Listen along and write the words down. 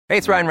Hey,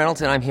 it's Ryan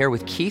Reynolds, and I'm here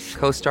with Keith,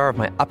 co-star of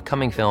my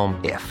upcoming film,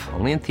 If,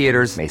 only in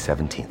theaters May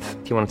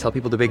 17th. Do you want to tell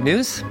people the big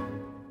news?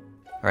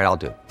 All right, I'll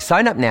do it.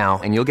 Sign up now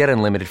and you'll get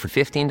unlimited for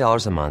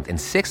 $15 a month and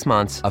 6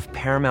 months of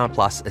Paramount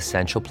Plus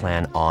Essential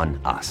Plan on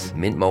us.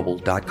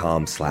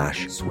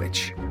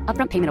 MintMobile.com/switch.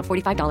 Upfront payment of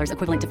 $45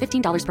 equivalent to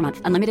 $15 per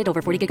month. Unlimited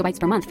over 40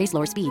 gigabytes per month. Face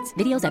lower speeds.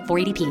 Videos at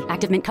 480p.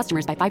 Active Mint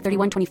customers by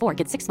 531.24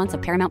 get 6 months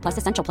of Paramount Plus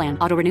Essential Plan.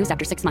 Auto renews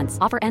after 6 months.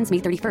 Offer ends May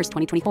 31st,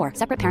 2024.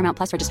 Separate Paramount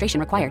Plus registration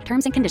required.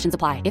 Terms and conditions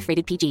apply if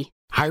rated PG.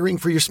 Hiring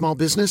for your small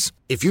business?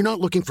 If you're not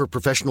looking for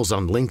professionals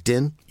on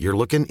LinkedIn, you're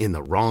looking in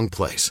the wrong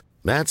place.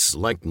 That's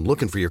like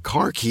looking for your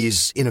car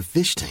keys in a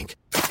fish tank.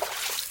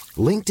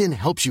 LinkedIn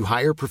helps you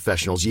hire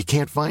professionals you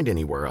can't find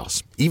anywhere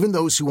else, even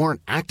those who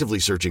aren't actively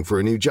searching for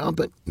a new job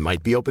but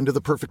might be open to the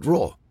perfect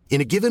role.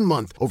 In a given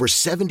month, over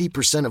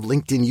 70% of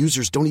LinkedIn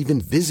users don't even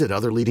visit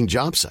other leading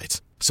job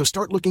sites. So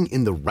start looking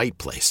in the right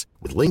place.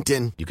 With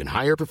LinkedIn, you can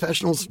hire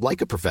professionals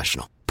like a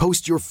professional.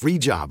 Post your free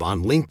job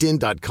on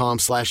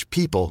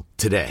linkedin.com/people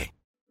today.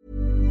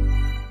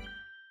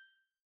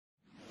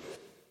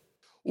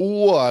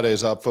 What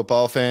is up,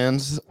 football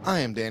fans? I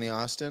am Danny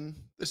Austin.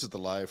 This is the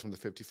Live from the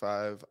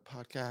 55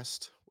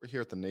 podcast. We're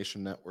here at the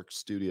Nation Network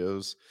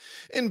studios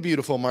in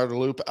beautiful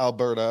Marteloup,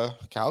 Alberta,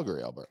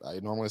 Calgary, Alberta. I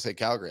normally say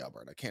Calgary,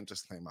 Alberta. I can't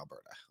just claim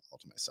Alberta all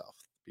to myself.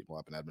 People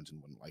up in Edmonton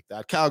wouldn't like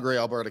that. Calgary,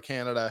 Alberta,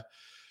 Canada.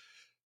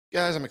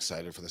 Guys, I'm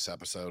excited for this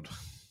episode.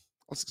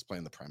 Let's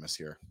explain the premise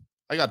here.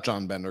 I got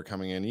John Bender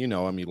coming in. You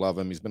know him. You love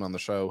him. He's been on the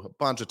show a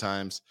bunch of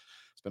times.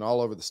 He's been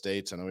all over the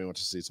States. I know he went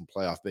to see some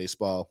playoff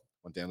baseball.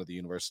 Went down to the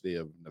University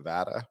of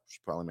Nevada.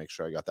 Should probably make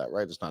sure I got that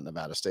right. It's not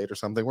Nevada State or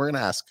something. We're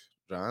going to ask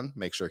John,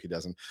 make sure he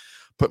doesn't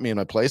put me in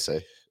my place.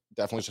 I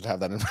definitely should have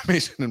that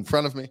information in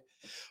front of me.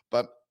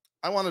 But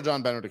I wanted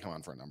John Bender to come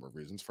on for a number of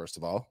reasons. First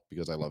of all,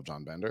 because I love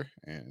John Bender,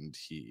 and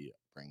he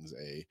brings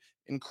a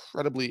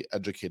incredibly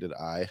educated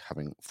eye,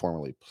 having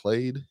formerly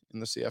played in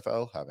the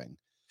CFL, having,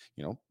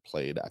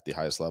 played at the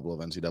highest level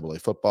of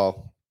NCAA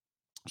football.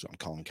 So on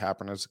Colin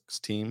Kaepernick's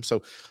team.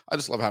 So I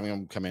just love having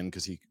him come in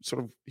because he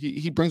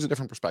brings a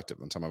different perspective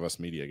than some of us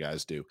media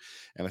guys do.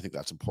 And I think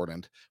that's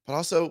important. But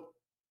also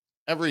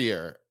every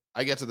year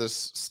I get to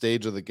this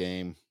stage of the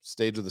game,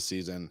 stage of the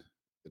season.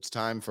 It's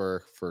time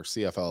for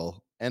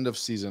CFL end of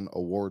season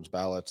awards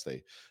ballots.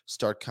 They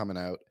start coming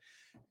out,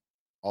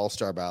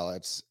 all-star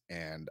ballots.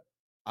 And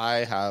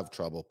I have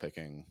trouble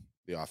picking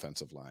the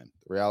offensive line.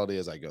 The reality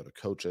is I go to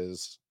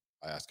coaches,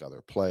 I ask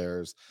other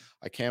players,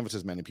 I canvass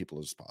as many people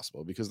as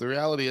possible, because the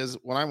reality is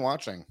when I'm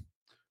watching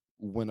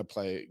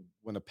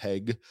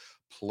Winnipeg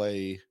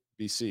play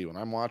BC, when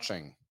I'm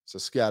watching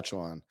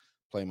Saskatchewan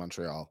play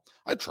Montreal,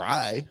 I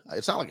try.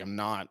 It's not like I'm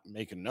not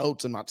making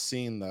notes. I'm not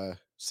seeing the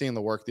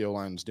work the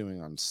O-line is doing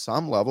on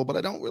some level, but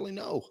I don't really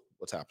know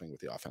what's happening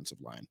with the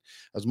offensive line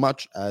as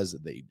much as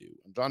they do.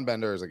 And John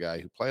Bender is a guy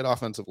who played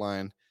offensive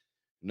line,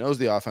 knows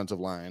the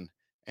offensive line,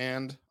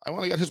 and I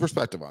want to get his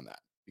perspective on that,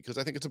 because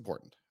I think it's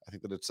important. I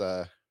think that it's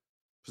a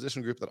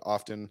position group that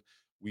often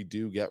we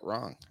do get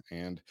wrong.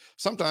 And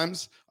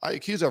sometimes I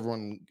accuse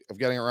everyone of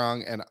getting it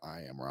wrong, and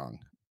I am wrong.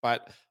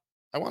 But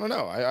I want to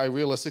know. I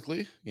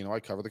realistically, I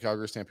cover the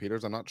Calgary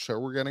Stampeders. I'm not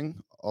sure we're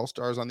getting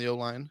all-stars on the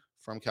O-line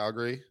from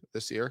Calgary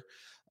this year.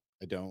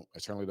 I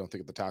certainly don't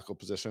think at the tackle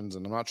positions,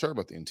 and I'm not sure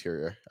about the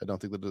interior. I don't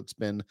think that it's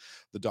been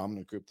the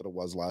dominant group that it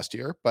was last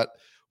year, but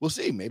we'll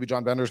see. Maybe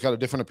John Bender's got a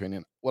different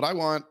opinion. What I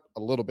want a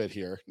little bit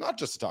here, not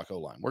just to talk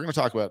O-line. We're going to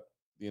talk about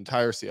the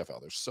entire CFL.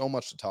 There's so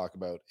much to talk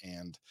about,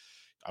 and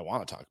I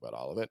want to talk about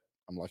all of it.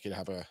 I'm lucky to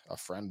have a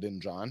friend in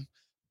John,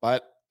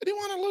 but I do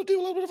want to do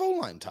a little bit of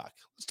O-line talk.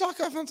 Let's talk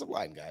offensive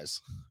line,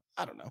 guys.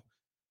 I don't know.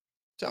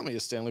 Tell me,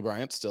 is Stanley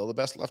Bryant still the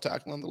best left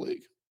tackle in the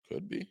league?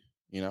 Could be.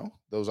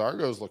 Those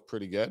Argos look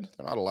pretty good.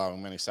 They're not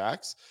allowing many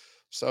sacks.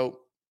 So,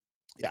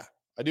 yeah,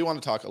 I do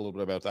want to talk a little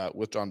bit about that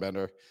with John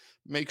Bender.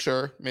 Make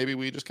sure maybe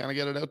we just kind of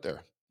get it out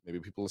there. Maybe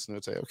people listen to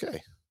it and say,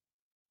 okay,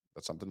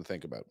 that's something to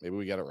think about. Maybe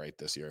we get it right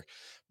this year.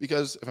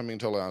 Because if I'm being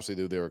totally honest with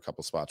you, there were a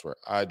couple spots where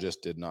I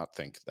just did not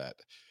think that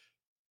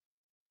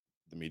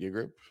the media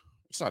group,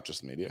 it's not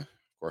just the media.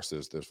 Of course,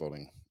 there's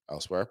voting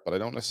elsewhere, but I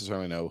don't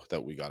necessarily know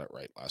that we got it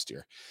right last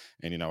year.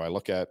 And, I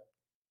look at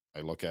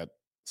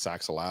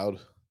sacks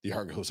allowed. The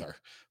Argos are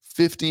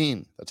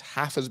 15. That's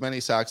half as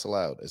many sacks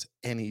allowed as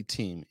any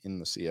team in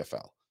the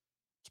CFL.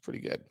 It's pretty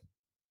good.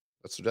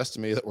 That suggests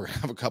to me that we're going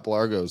to have a couple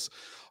Argos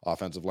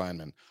offensive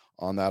linemen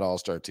on that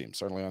all-star team,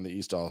 certainly on the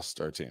East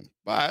all-star team.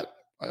 But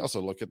I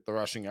also look at the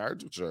rushing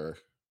yards, which are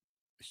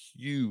a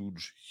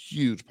huge,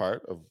 huge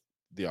part of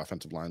the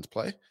offensive line's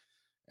play.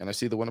 And I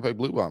see the Winnipeg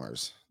Blue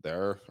Bombers.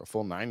 They're a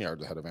full 9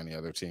 yards ahead of any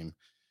other team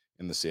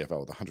in the CFL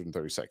with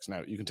 136.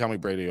 Now, you can tell me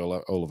Brady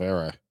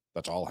Oliveira,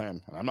 that's all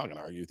him. And I'm not going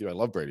to argue with you. I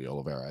love Brady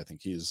Oliveira. I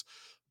think he's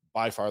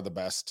by far the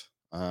best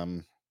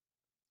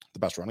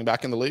running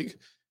back in the league.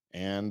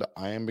 And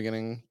I am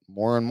beginning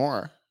more and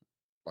more.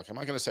 Like, I'm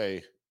not going to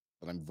say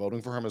that I'm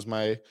voting for him as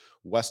my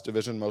West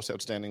Division most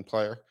outstanding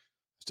player.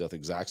 I still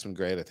think Zach's been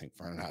great. I think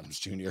Vernon Adams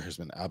Jr. has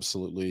been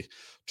absolutely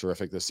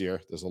terrific this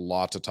year. There's a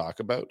lot to talk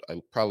about.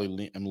 I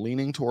probably am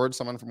leaning towards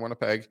someone from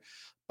Winnipeg,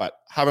 but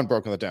haven't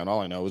broken that down.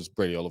 All I know is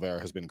Brady Oliveira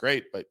has been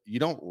great, but you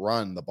don't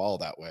run the ball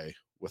that way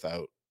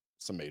without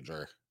some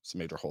major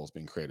holes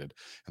being created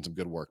and some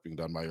good work being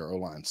done by your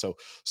O-line. So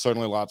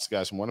certainly lots of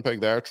guys from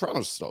Winnipeg there.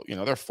 Toronto's still,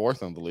 they're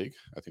fourth in the league.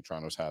 I think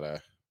Toronto's had a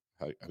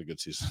good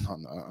season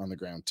on the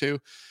ground too.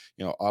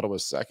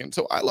 Ottawa's second.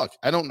 So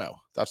I don't know.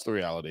 That's the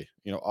reality.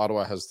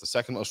 Ottawa has the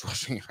second most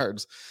rushing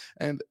yards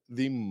and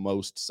the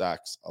most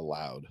sacks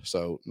allowed.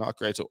 So not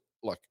great. So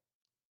look,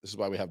 this is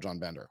why we have John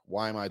Bender.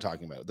 Why am I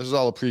talking about it? This is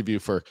all a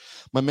preview for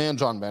my man,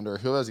 John Bender,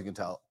 who, as you can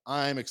tell,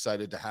 I'm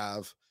excited to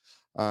have.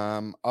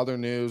 Other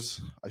news,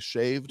 I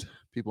shaved.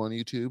 People on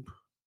YouTube,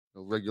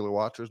 regular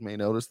watchers may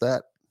notice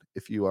that.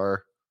 If you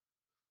are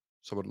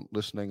someone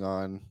listening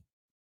on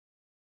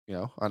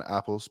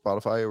Apple,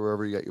 Spotify, or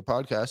wherever you get your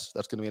podcasts,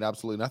 that's going to mean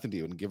absolutely nothing to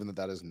you. And given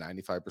that is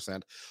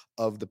 95%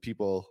 of the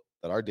people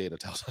that our data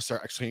tells us are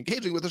actually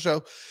engaging with the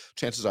show,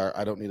 chances are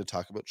I don't need to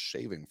talk about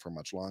shaving for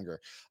much longer.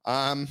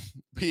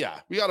 But yeah,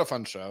 we got a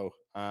fun show.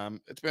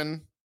 It's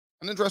been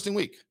an interesting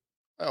week.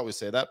 I always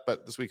say that,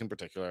 but this week in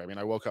particular,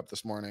 I woke up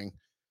this morning,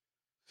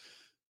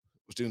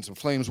 was doing some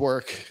Flames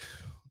work,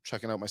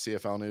 checking out my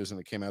CFL news, and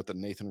it came out that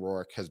Nathan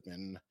Rourke has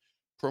been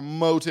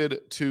promoted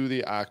to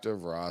the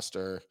active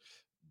roster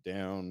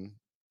down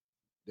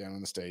in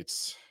the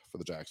States for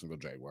the Jacksonville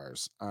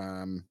Jaguars.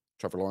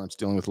 Trevor Lawrence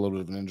dealing with a little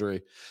bit of an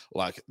injury.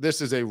 This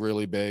is a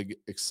really big,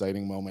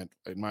 exciting moment,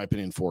 in my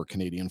opinion, for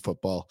Canadian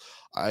football.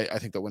 I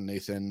think that when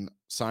Nathan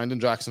signed in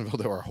Jacksonville,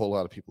 there were a whole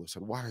lot of people who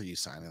said, why are you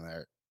signing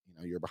there?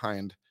 You're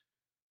behind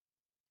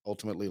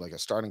ultimately like a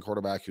starting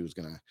quarterback who's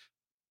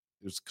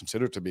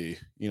considered to be,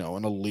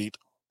 an elite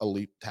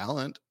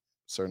talent.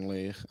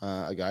 Certainly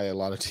a guy a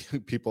lot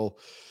of people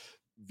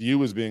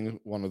view as being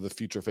one of the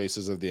future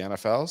faces of the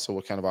NFL. So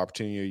what kind of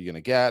opportunity are you going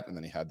to get? And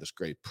then he had this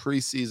great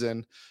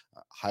preseason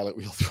highlight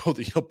reel throw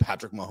that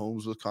Patrick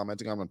Mahomes was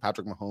commenting on. When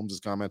Patrick Mahomes is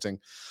commenting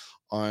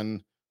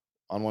on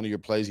one of your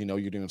plays,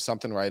 you're doing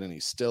something right, and he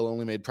still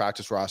only made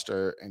practice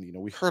roster. And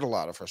we heard a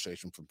lot of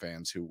frustration from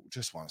fans who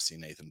just want to see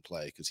Nathan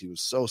play because he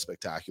was so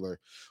spectacular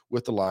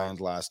with the Lions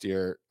last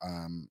year.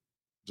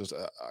 Just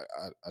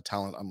a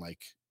talent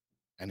unlike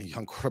any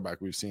young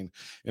quarterback we've seen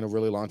in a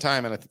really long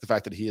time. And I think the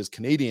fact that he is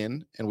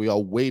Canadian, and we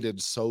all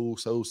waited so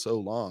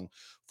long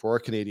for a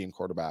Canadian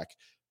quarterback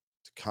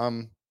to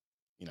come,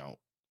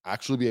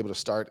 actually be able to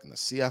start in the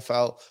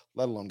CFL,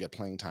 let alone get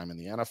playing time in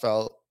the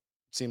NFL,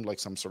 seemed like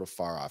some sort of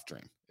far off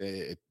dream.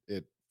 It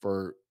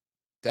for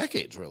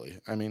decades, really.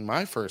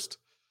 My first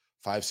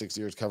 5-6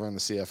 years covering the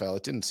CFL,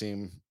 it didn't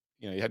seem,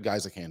 you had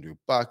guys like Andrew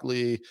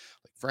Buckley,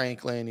 like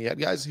Franklin, you had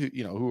guys who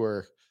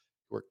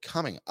were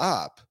coming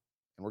up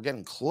and we're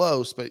getting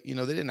close, but they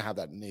didn't have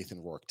that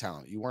Nathan Rourke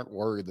talent. You weren't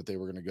worried that they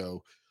were going to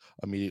go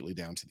immediately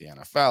down to the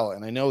NFL.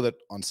 And I know that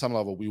on some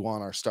level we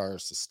want our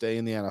stars to stay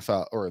in the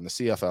NFL or in the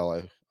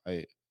CFL.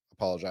 I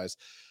apologize.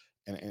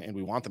 And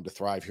we want them to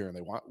thrive here, and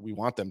we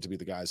want them to be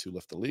the guys who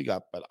lift the league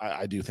up. But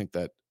I do think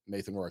that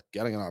Nathan Rourke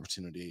getting an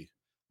opportunity,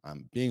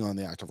 being on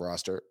the active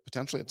roster,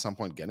 potentially at some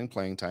point getting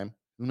playing time,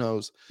 who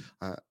knows?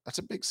 That's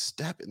a big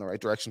step in the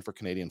right direction for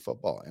Canadian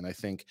football. And I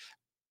think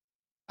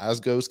as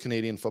goes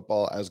Canadian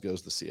football, as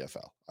goes the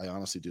CFL. I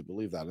honestly do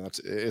believe that. And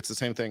it's the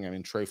same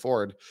thing. Trey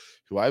Ford,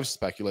 who I've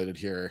speculated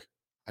here,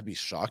 I'd be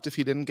shocked if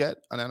he didn't get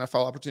an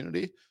NFL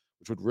opportunity,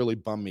 which would really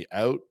bum me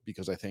out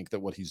because I think that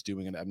what he's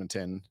doing in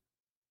Edmonton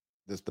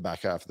the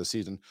back half of the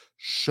season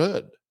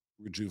should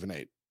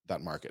rejuvenate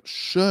that market,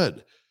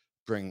 should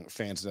bring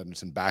fans in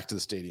Edmonton back to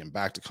the stadium,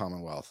 back to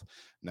Commonwealth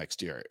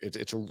next year.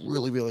 It's a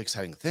really, really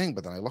exciting thing.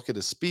 But then I look at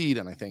his speed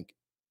and I think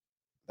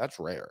that's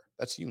rare.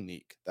 That's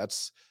unique.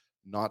 That's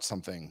not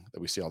something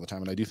that we see all the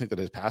time. And I do think that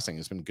his passing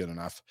has been good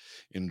enough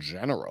in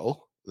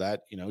general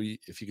that,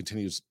 if he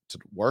continues to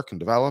work and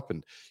develop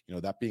and,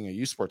 that being a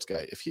U Sports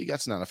guy, if he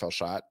gets an NFL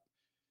shot,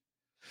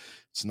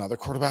 it's another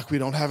quarterback we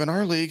don't have in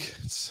our league.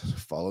 It's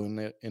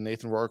following in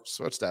Nathan Rourke's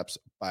footsteps,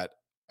 but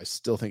I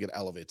still think it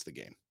elevates the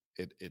game.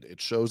 It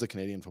shows that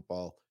Canadian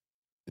football,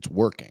 it's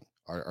working.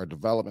 Our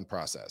development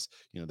process,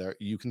 there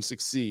you can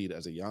succeed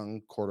as a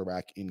young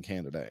quarterback in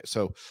Canada.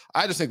 So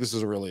I just think this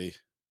is a really,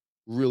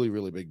 really,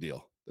 really big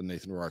deal that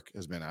Nathan Rourke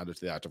has been added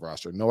to the active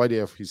roster. No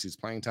idea if he sees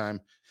playing time,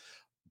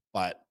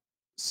 but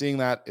seeing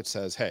that, it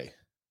says, hey,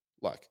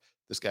 look,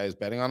 this guy is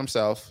betting on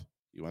himself.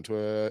 He went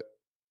to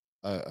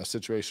a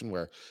situation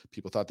where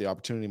people thought the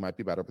opportunity might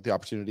be better, but the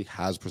opportunity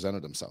has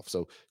presented himself.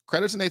 So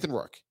credit to Nathan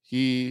Rourke.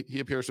 He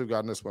appears to have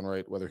gotten this one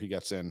right, whether he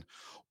gets in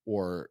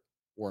or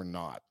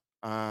not.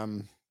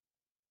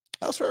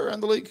 Elsewhere around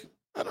the league,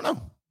 I don't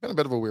know. Been a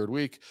bit of a weird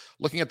week.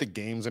 Looking at the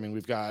games,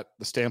 we've got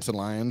the Stamps and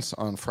Lions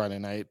on Friday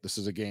night. This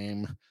is a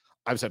game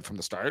I've said from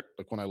the start,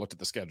 like when I looked at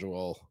the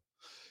schedule,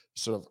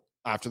 sort of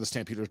after the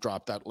Stampeders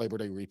dropped that Labor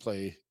Day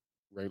rematch.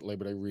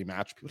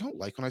 People don't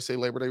like when I say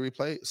Labor Day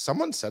replay.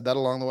 Someone said that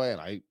along the way,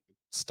 and I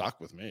stuck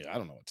with me. I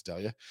don't know what to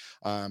tell you.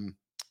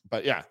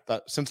 But yeah,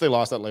 since they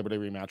lost that Labor Day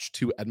rematch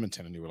to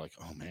Edmonton, and you were like,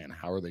 oh man,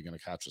 how are they going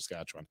to catch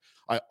Saskatchewan?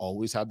 I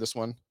always had this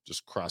one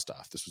just crossed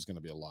off. This was going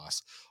to be a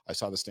loss. I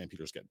saw the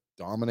Stampeders get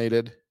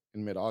dominated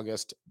in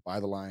mid-August by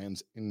the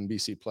Lions in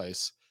BC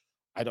Place.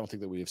 I don't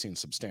think that we have seen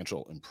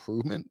substantial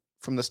improvement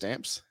from the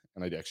Stamps.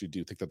 And I actually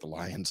do think that the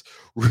Lions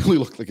really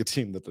look like a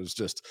team that is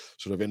just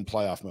sort of in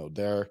playoff mode.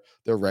 They're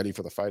ready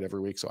for the fight every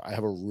week. So I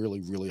have a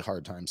really, really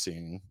hard time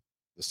seeing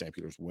the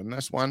Stampeders win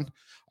this one.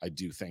 I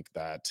do think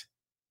that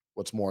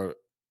what's more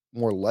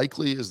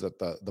likely is that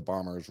the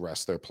Bombers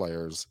rest their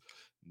players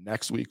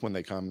next week when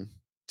they come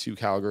to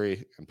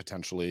Calgary, and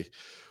potentially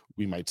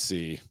we might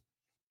see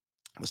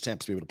the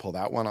Stamps be able to pull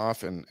that one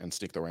off and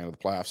sneak their way into the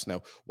playoffs.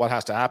 Now, what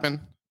has to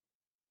happen?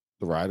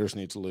 The Riders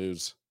need to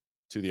lose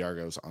to the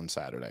Argos on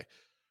Saturday.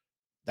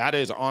 That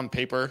is on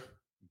paper,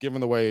 given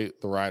the way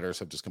the Riders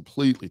have just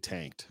completely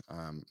tanked.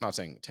 Not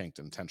saying tanked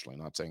intentionally,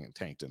 not saying it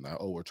tanked in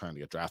that, we're trying to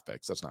get draft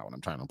picks. That's not what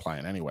I'm trying to imply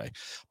in any way.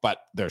 But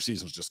their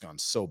season's just gone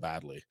so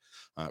badly,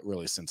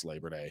 really, since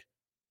Labor Day.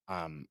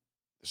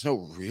 There's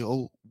no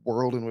real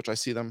world in which I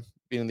see them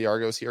being the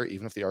Argos here,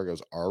 even if the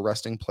Argos are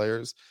resting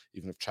players,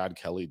 even if Chad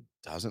Kelly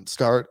doesn't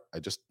start. I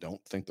just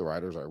don't think the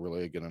Riders are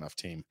really a good enough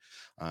team.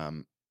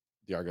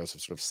 The Argos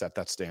have sort of set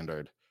that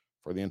standard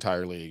for the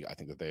entire league. I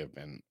think that they have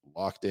been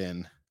locked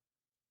in.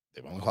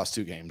 They've only lost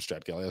 2 games.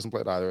 Chad Kelly hasn't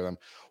played either of them.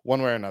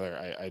 One way or another,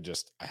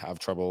 I have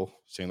trouble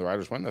seeing the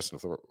Riders win this. And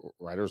if the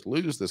Riders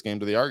lose this game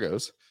to the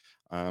Argos,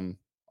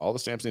 all the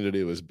Stamps need to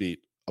do is beat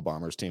a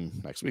Bombers team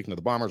next week. Now,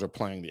 the Bombers are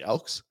playing the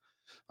Elks.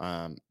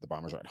 The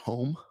Bombers are at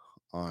home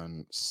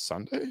on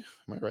Sunday.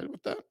 Am I right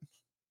with that?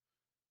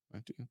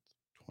 19th,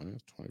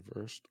 20th,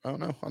 21st. Oh,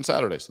 no, on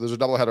Saturday. So there's a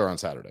doubleheader on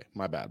Saturday.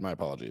 My bad. My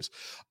apologies.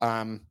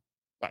 The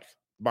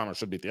Bombers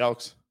should beat the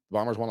Elks. The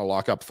Bombers want to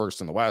lock up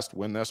first in the West,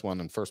 win this one,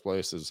 and first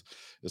place is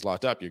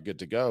locked up. You're good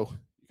to go.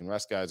 You can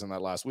rest guys in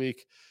that last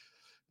week.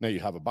 Now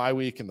you have a bye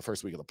week in the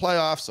first week of the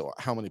playoffs. So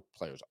how many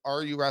players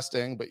are you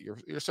resting? But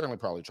you're certainly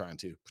probably trying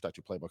to protect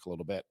your playbook a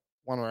little bit,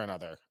 one way or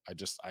another.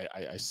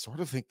 I sort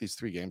of think these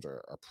 3 games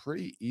are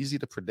pretty easy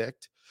to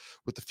predict,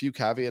 with the few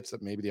caveats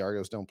that maybe the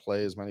Argos don't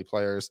play as many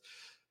players.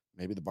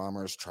 Maybe the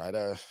Bombers try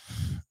to,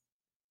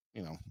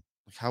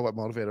 how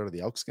motivated are the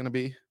Elks going to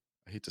be?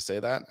 I hate to say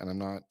that, and I'm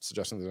not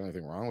suggesting there's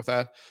anything wrong with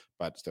that,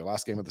 but it's their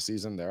last game of the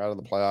season. They're out of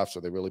the playoffs. Are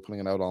they really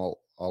putting it out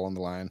all on the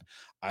line?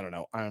 I don't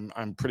know.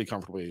 I'm pretty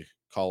comfortably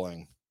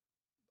calling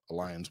a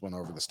Lions win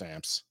over the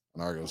Stamps,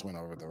 an Argos win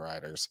over the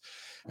Riders,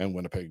 and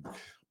Winnipeg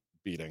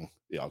beating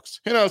the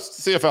Elks.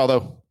 It's the CFL,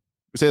 though.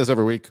 We say this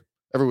every week.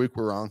 Every week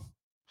we're wrong.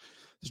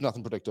 There's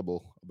nothing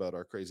predictable about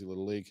our crazy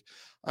little league.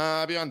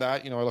 Beyond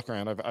that, I look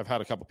around. I've had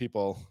a couple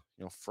people,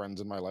 friends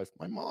in my life.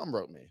 My mom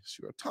wrote me.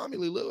 She wrote, Tommy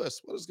Lee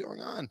Lewis, what is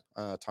going on?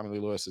 Tommy Lee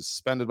Lewis is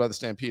suspended by the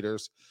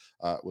Stampeders,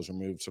 was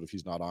removed. Sort of,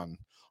 he's not on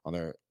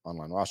their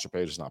online roster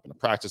page. Has not been to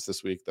practice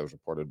this week. That was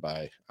reported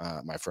by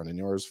my friend and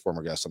yours,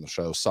 former guest on the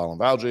show, Salim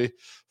Valji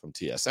from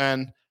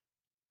TSN.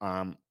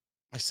 My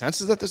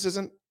sense is that this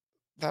isn't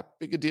that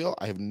big a deal.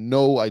 I have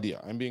no idea.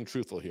 I'm being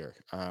truthful here.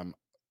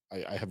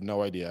 I have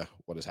no idea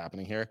what is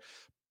happening here.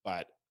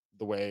 But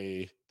the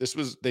way this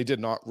was, they did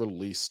not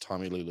release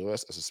Tommy Lee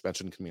Lewis. A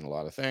suspension can mean a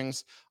lot of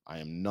things. I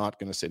am not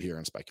going to sit here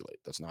and speculate.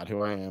 That's not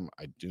who I am.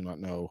 I do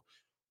not know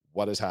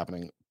what is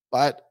happening,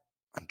 but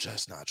I'm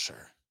just not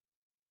sure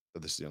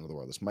that this is the end of the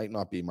world. This might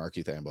not be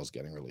Markeith Ambrose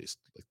getting released.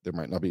 There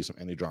might not be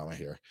any drama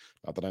here.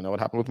 Not that I know what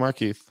happened with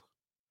Markeith.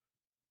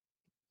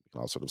 We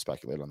can all sort of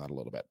speculate on that a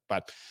little bit.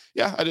 But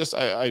yeah,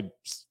 I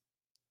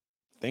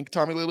think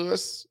Tommy Lee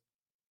Lewis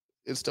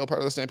is still part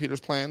of the Stampeders'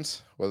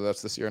 plans, whether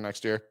that's this year or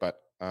next year. But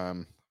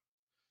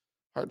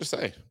hard to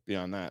say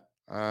beyond that.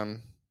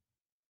 And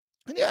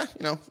yeah,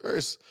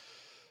 there's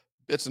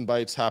bits and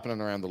bytes happening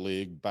around the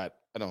league, but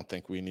I don't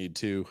think we need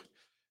to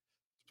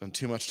spend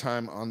too much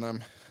time on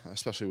them,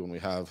 especially when we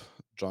have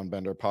John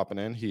Bender popping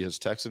in. He has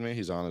texted me.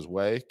 He's on his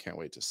way. Can't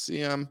wait to see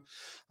him.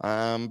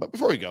 But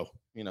before we go,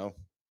 I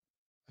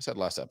said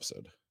last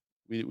episode,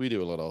 we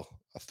do a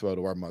throw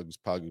to our Mugs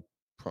Pug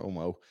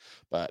promo,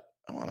 but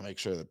I want to make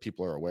sure that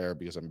people are aware,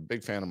 because I'm a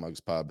big fan of Mugs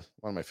Pub,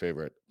 one of my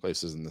favorite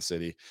places in the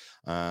city.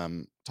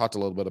 Talked a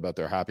little bit about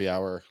their happy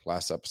hour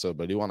last episode,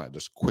 but I do want to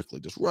just quickly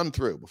run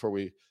through before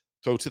we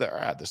go to their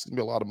ad. This is going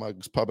to be a lot of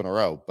Mugs Pub in a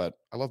row, but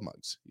I love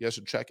Mugs. You guys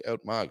should check out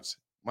Mugs.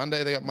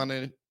 Monday, they got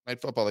Monday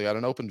Night Football. They got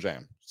an open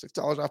jam,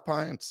 $6 off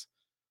pints,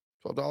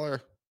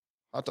 $12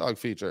 hot dog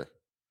feature.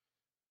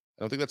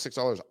 I don't think that's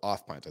 $6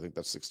 off pints. I think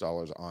that's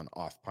 $6 on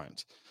off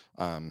pints.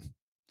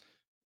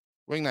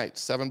 Wing night,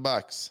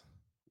 $7.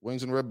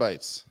 Wings and rib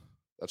bites.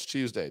 That's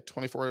Tuesday.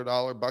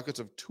 $24 buckets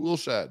of Tool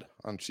Shed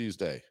on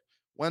Tuesday.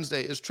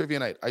 Wednesday is trivia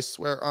night. I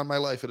swear on my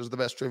life, it is the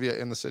best trivia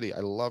in the city. I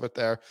love it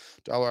there.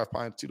 $1 off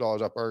pints,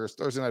 $2 off burgers.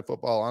 Thursday Night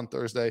Football on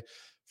Thursday.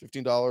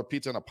 $15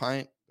 pizza and a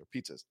pint. Their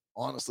pizza is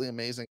honestly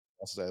amazing.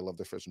 Also, I love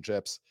their fish and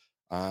chips.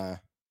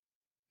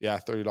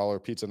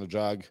 $30 pizza and a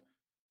jug.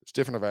 There's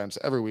different events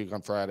every week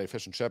on Friday.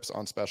 Fish and chips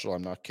on special.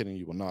 I'm not kidding.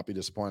 You will not be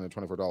disappointed.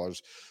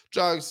 $24.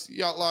 Jugs,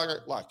 yacht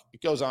lager. Look,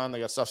 it goes on. They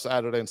got stuff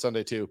Saturday and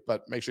Sunday too.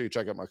 But make sure you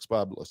check out Mugs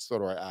Pub. Let's throw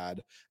to our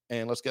ad.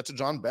 And let's get to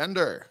John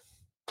Bender.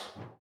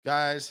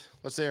 Guys,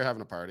 let's say you're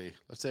having a party.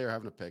 Let's say you're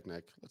having a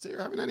picnic. Let's say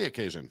you're having any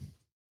occasion.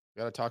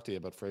 Got to talk to you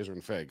about Fraser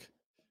and Fig,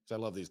 because I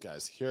love these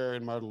guys. Here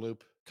in Marda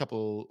Loop, a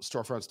couple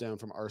storefronts down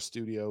from our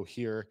studio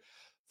here.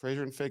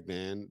 Fraser and Fig,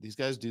 man, these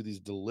guys do these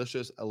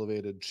delicious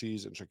elevated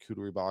cheese and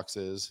charcuterie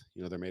boxes.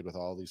 They're made with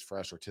all these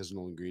fresh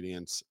artisanal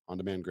ingredients,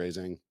 on-demand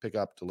grazing, pick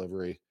up,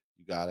 delivery.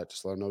 You got it.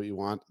 Just let them know what you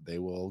want. They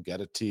will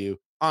get it to you.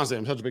 Honestly,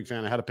 I'm such a big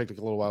fan. I had a picnic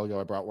a little while ago.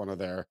 I brought one of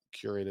their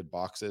curated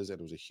boxes and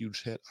it was a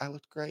huge hit. I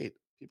looked great.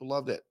 People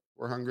loved it.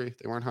 We're hungry.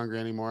 They weren't hungry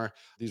anymore.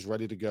 These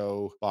ready to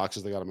go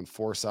boxes, they got them in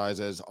 4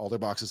 sizes. All their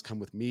boxes come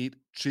with meat,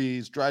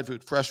 cheese, dried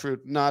fruit, fresh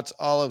fruit, nuts,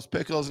 olives,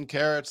 pickles, and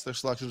carrots. Their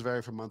selections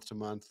vary from month to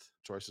month.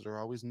 Choices are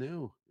always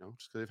new.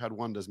 Just because they've had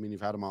one doesn't mean you've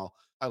had them all.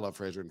 I love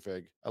Fraser and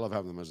Fig. I love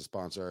having them as a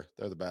sponsor.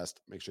 They're the best.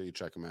 Make sure you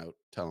check them out.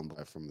 Tell them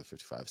Live from the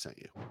 55 sent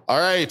you. All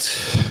right,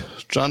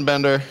 John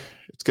Bender,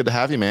 it's good to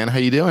have you, man. How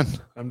you doing?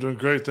 I'm doing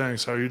great,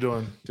 thanks. How are you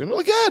doing? Doing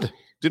really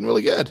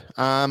good.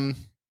 I'm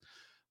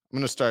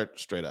going to start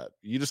straight up.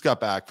 You just got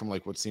back from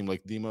what seemed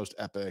like the most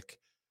epic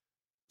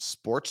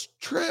sports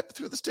trip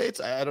through the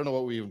States. I don't know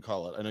what we even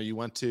call it. I know you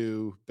went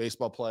to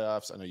baseball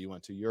playoffs. I know you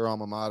went to your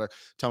alma mater.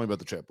 Tell me about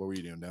the trip. What were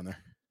you doing down there?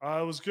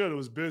 It was good. It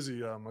was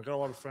busy. I got a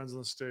lot of friends in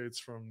the States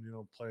from,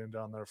 playing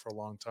down there for a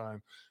long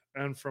time,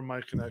 and from my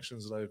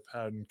connections that I've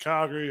had in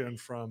Calgary and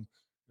from,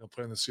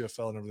 playing the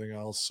CFL and everything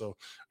else. So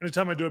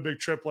anytime I do a big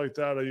trip like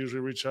that, I usually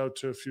reach out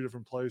to a few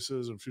different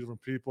places and a few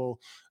different people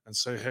and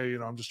say, hey,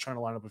 I'm just trying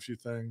to line up a few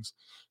things.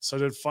 So I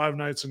did 5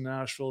 nights in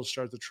Nashville to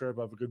start the trip.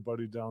 I have a good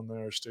buddy down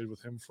there. Stayed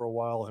with him for a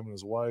while, him and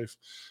his wife.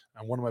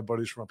 And one of my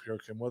buddies from up here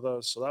came with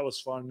us. So that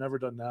was fun. Never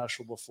done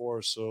Nashville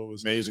before. So it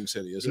was amazing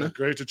city, isn't it?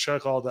 Great to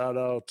check all that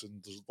out.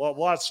 And there's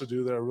lots to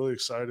do there. Really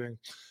exciting.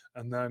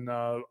 And then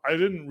I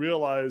didn't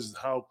realize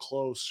how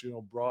close,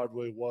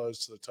 Broadway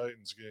was to the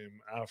Titans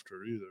game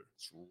after either.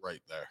 It's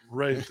right there.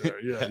 Right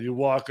there, yeah. You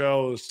walk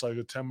out, it's like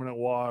a 10-minute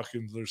walk,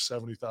 and there's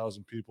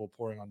 70,000 people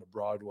pouring onto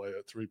Broadway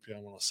at 3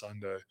 p.m. on a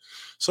Sunday.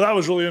 So that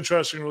was really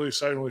interesting, really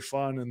exciting, really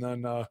fun. And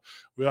then I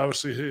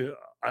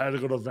had to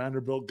go to a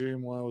Vanderbilt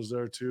game while I was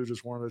there too.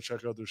 Just wanted to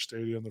check out their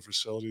stadium, their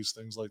facilities,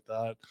 things like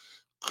that.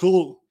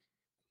 Cool.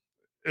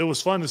 It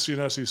was fun to see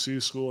an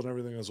SEC school and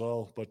everything as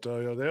well, but they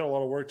had a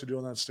lot of work to do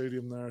in that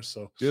stadium there.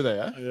 So do they?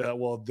 Yeah.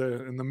 Well,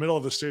 in the middle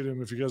of the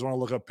stadium, if you guys want to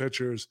look up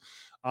pictures,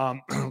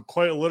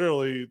 quite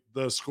literally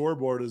the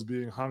scoreboard is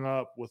being hung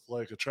up with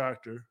like a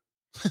tractor,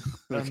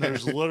 and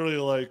there's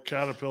literally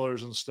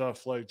caterpillars and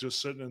stuff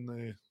just sitting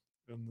in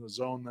the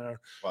zone there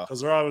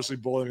because they're obviously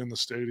bowling in the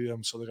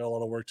stadium, so they got a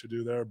lot of work to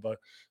do there. But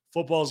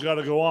football's got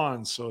to go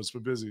on, so it's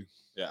been busy.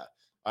 Yeah,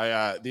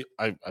 I've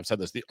said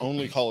this. The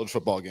only college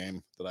football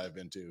game that I've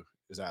been to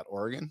is at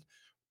Oregon,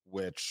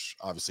 which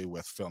obviously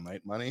with Phil Knight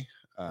money.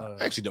 I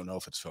actually don't know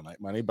if it's Phil Knight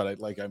money, but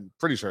I'm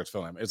pretty sure it's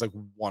Phil Knight. It's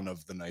one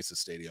of the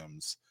nicest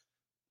stadiums,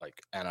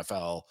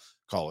 NFL,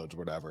 college,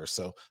 whatever.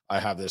 So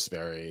I have this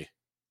very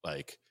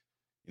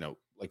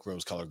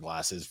rose-colored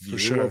glasses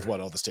view of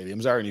what all the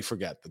stadiums are, and you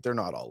forget that they're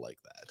not all like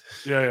that.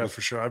 Yeah,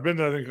 for sure. I've been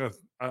to, I think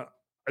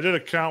I did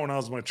a count when I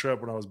was on my trip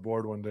when I was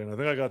bored one day, and I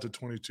think I got to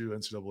 22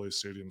 NCAA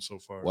stadiums so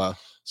far. Wow.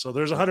 So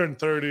there's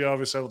 130.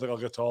 Obviously, I don't think I'll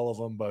get to all of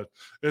them, but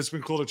it's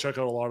been cool to check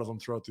out a lot of them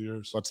throughout the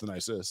years. What's the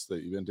nicest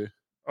that you've been to?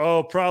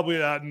 Oh,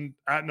 probably at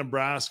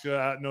Nebraska,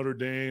 at Notre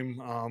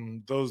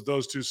Dame. Those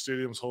 2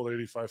 stadiums hold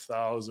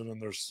 85,000, and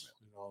there's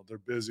they're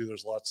busy.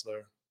 There's lots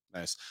there.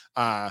 Nice.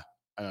 I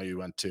know you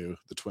went to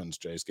the Twins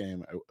Jays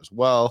game as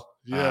well.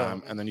 Yeah.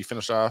 And then you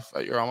finished off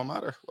at your alma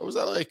mater. What was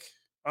that like?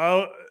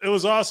 It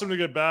was awesome to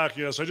get back.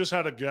 Yes, I just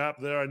had a gap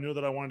there. I knew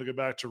that I wanted to get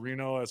back to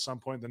Reno at some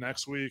point the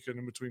next week, and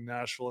in between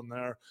Nashville and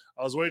there,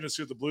 I was waiting to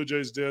see what the Blue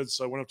Jays did.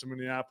 So I went up to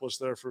Minneapolis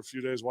there for a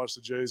few days, watched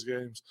the Jays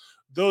games.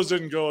 Those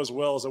didn't go as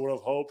well as I would have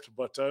hoped,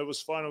 but it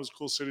was fun. It was a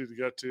cool city to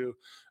get to.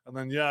 And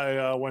then,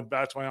 I went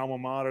back to my alma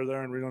mater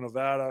there in Reno,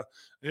 Nevada.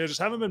 And, just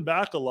haven't been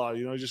back a lot.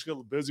 You just get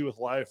busy with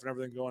life and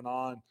everything going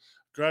on.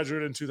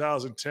 Graduated in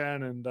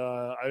 2010, and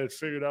I had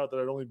figured out that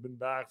I'd only been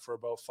back for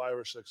about 5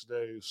 or 6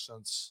 days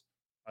since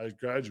I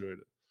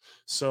graduated.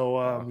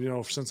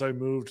 So, since I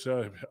moved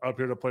up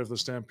here to play for the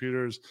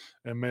Stampeders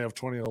in May of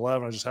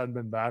 2011, I just hadn't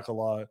been back a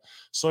lot.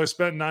 So I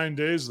spent 9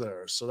 days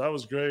there. So that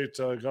was great.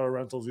 I got a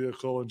rental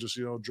vehicle and just,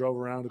 drove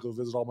around to go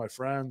visit all my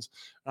friends.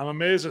 I'm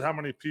amazed at how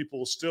many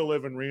people still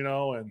live in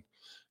Reno, and,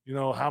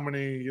 how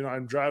many,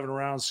 I'm driving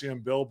around seeing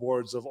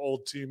billboards of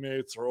old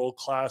teammates or old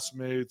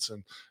classmates.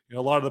 And,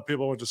 a lot of the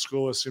people I went to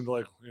school with seem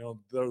to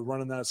they're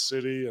running that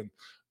city, and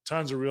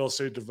tons of real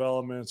estate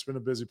development. It's been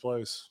a busy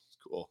place.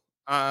 Cool.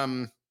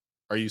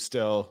 Do you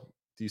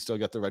still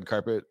get the red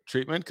carpet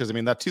treatment? Because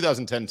that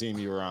 2010 team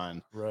you were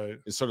on, right,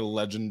 is sort of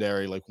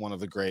legendary, one of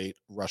the great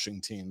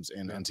rushing teams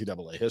in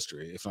NCAA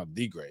history, if not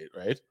the great,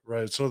 right?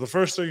 Right. So the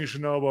first thing you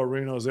should know about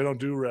Reno is they don't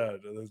do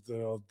red.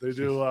 They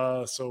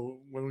do. So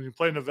when you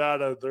play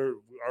Nevada,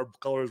 our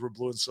colors were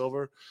blue and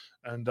silver,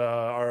 and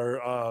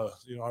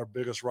our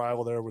biggest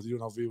rival there with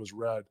UNLV was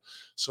red.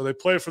 So they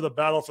play for the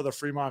Battle for the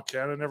Fremont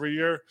Cannon every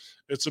year.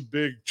 It's a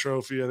big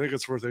trophy. I think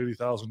it's worth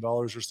 $80,000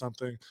 or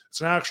something.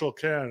 It's an actual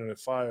cannon, and it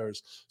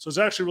fires. So it's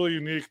actually really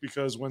unique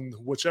because when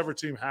whichever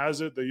team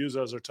has it, they use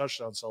it as their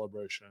touchdown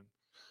celebration.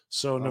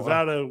 So wow.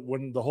 Nevada,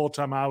 when the whole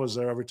time I was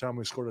there, every time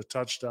we scored a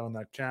touchdown,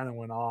 that cannon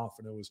went off,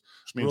 and it was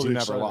Which means really you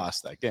never exciting.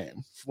 lost that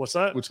game. What's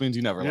that? Which means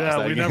you never lost Yeah,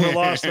 that we game. never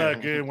lost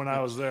that game when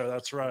I was there.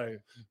 That's right.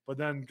 But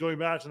then going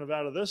back to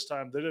Nevada this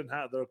time, they didn't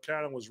have their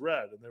cannon was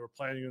red, and they were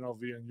playing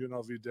UNLV, and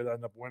UNLV did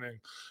end up winning.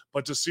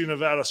 But to see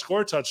Nevada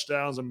score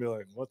touchdowns and be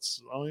like,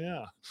 oh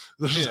yeah,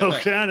 there's no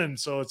cannon.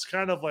 So it's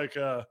kind of like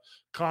a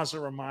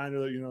constant reminder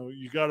that,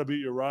 you got to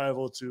beat your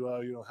rival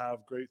to,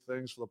 have great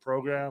things for the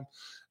program.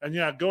 And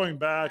yeah, going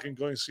back and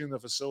seeing the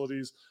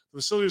facilities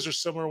are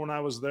similar when I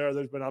was there.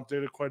 They've been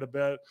updated quite a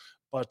bit.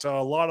 But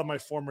a lot of my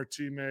former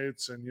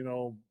teammates and,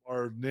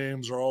 our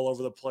names are all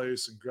over the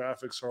place and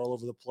graphics are all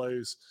over the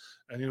place.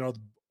 And,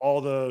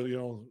 all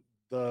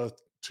the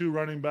two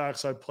running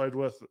backs I played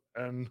with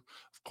and,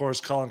 of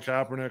course, Colin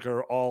Kaepernick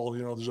are all,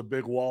 there's a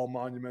big wall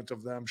monument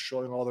of them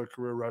showing all their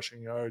career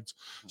rushing yards.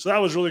 So that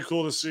was really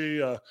cool to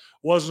see.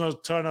 Wasn't a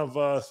ton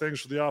of things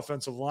for the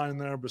offensive line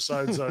there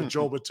besides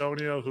Joe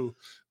Batonio, who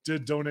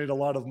did donate a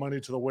lot of money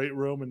to the weight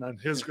room, and then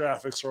his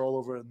graphics are all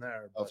over in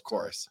there. But, of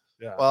course.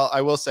 Yeah. Well,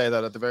 I will say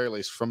that at the very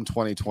least from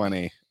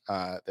 2020,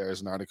 there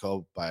is an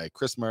article by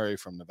Chris Murray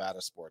from Nevada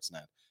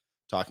Sportsnet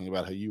talking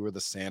about how you were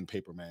the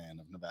sandpaper man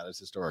of Nevada's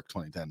historic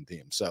 2010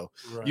 team. So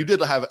you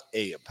did have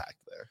a impact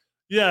there.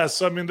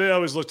 Yes, I mean, they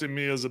always looked at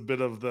me as a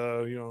bit of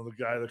the, the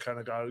guy that kind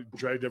of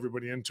dragged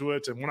everybody into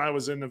it. And when I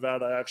was in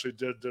Nevada, I actually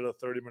did a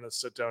 30-minute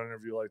sit-down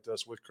interview like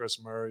this with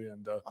Chris Murray.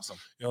 And, awesome.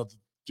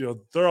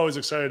 They're always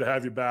excited to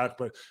have you back.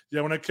 But, yeah,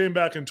 when I came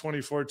back in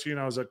 2014,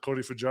 I was at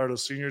Cody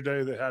Fajardo's senior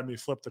day. They had me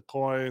flip the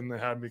coin. They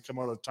had me come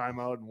out of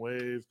timeout and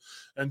wave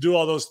and do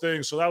all those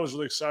things. So that was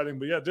really exciting.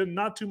 But, yeah,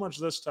 not too much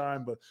this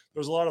time. But there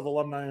was a lot of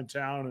alumni in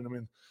town. And, I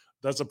mean,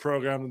 that's a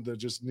program that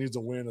just needs a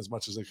win as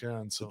much as they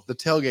can. So the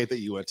tailgate that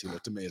you went to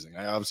looked amazing.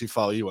 I obviously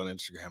follow you on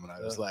Instagram, and I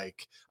was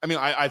like,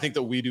 I think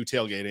that we do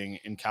tailgating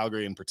in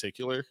Calgary in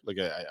particular. Like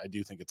I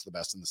do think it's the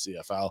best in the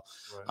CFL.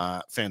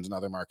 Right. Fans in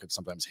other markets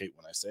sometimes hate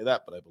when I say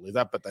that, but I believe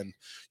that. But then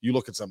you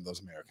look at some of those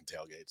American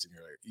tailgates, and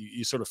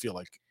you sort of feel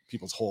like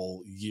people's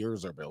whole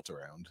years are built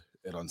around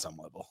it on some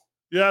level.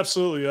 Yeah,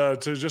 absolutely.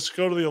 To just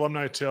go to the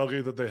alumni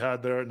tailgate that they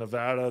had there at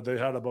Nevada, they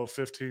had about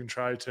 15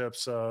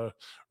 tri-tips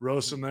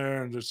roasting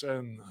there,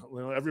 and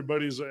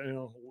everybody's,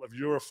 if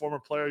you're a former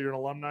player, you're an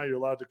alumni, you're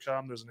allowed to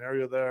come. There's an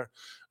area there,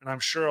 and I'm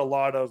sure a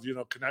lot of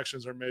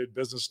connections are made,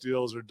 business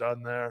deals are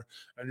done there,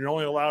 and you're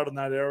only allowed in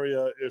that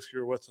area if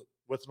you're with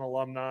an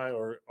alumni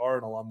or are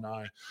an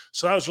alumni.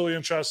 So that was really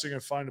interesting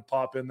and fun to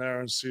pop in there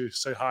and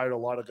say hi to a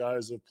lot of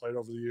guys that have played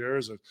over the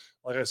years. And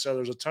like I said,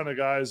 there's a ton of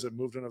guys that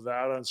moved to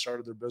Nevada and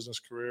started their business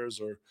careers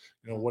or,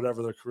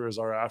 whatever their careers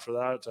are after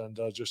that. And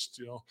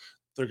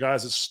they're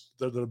guys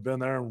that have been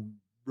there and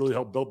really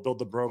helped build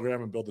the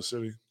program and build the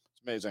city.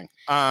 It's amazing.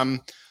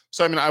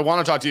 So, I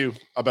want to talk to you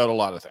about a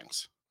lot of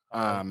things.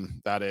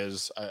 That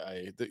is,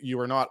 you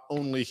are not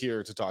only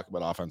here to talk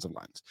about offensive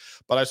lines,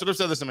 but I sort of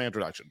said this in my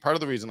introduction. Part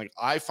of the reason,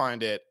 I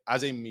find it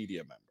as a media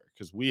member,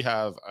 because we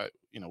have,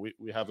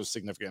 we have a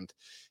significant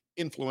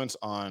influence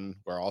on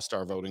where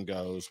All-Star voting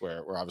goes,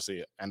 where we're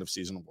obviously end of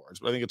season awards,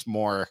 but I think it's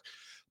more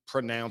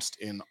pronounced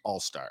in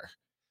All-Star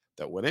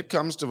that when it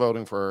comes to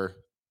voting for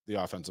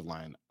the offensive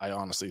line, I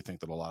honestly think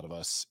that a lot of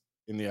us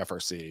in the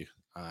FRC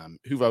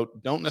who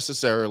vote don't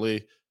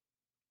necessarily,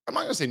 I'm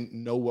not going to say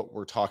know what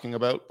we're talking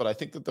about, but I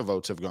think that the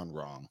votes have gone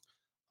wrong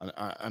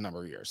a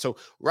number of years. So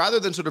rather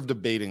than sort of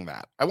debating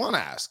that, I want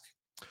to ask,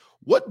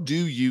 what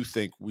do you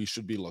think we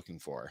should be looking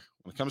for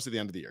when it comes to the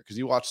end of the year? Because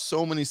you watch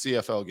so many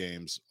CFL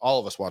games. All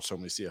of us watch so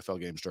many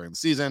CFL games during the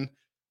season.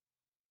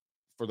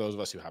 For those of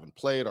us who haven't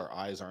played, our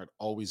eyes aren't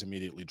always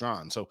immediately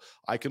drawn. So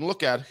I can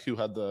look at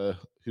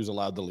who's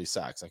allowed the least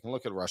sacks. I can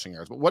look at rushing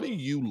yards. But what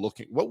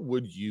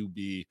would you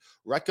be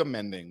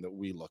recommending that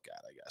we look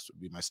at, I guess, would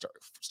be my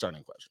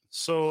starting question.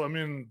 So,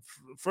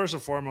 first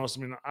and foremost,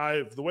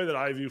 the way that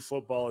I view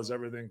football is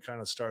everything kind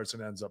of starts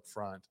and ends up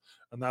front.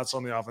 And that's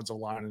on the offensive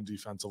line and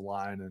defensive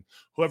line. And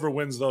whoever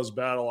wins those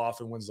battles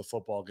often wins the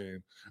football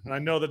game. And I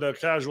know that a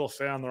casual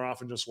fan, they're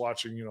often just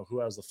watching, who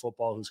has the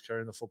football, who's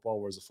carrying the football,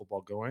 where's the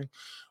football going.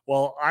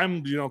 Well,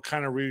 I'm,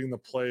 kind of reading the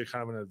play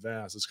kind of in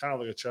advance. It's kind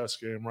of like a chess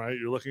game, right?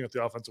 You're looking at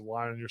the offensive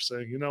line and you're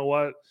saying, you know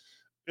what?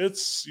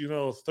 It's,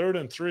 3rd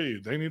and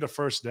 3. They need a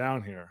first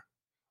down here.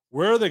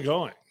 Where are they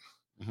going?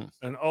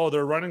 Mm-hmm. And,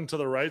 they're running to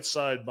the right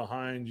side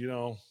behind,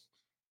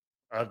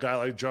 a guy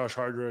like Josh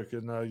Hardrick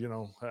and,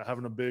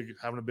 having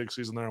a big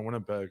season there in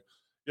Winnipeg.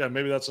 Yeah,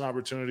 maybe that's an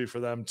opportunity for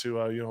them to,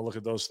 look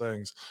at those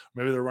things.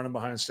 Maybe they're running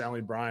behind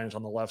Stanley Bryant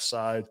on the left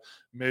side.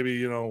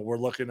 Maybe, we're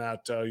looking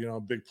at,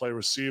 big play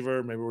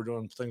receiver. Maybe we're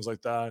doing things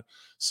like that.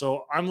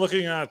 So I'm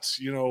looking at,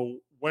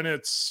 when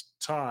it's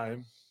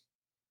time,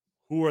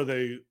 who are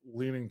they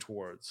leaning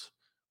towards?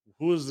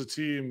 Who is the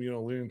team,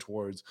 leaning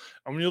towards?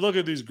 And when you look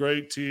at these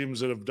great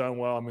teams that have done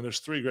well, there's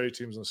 3 great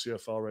teams in the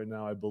CFL right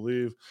now, I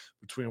believe,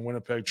 between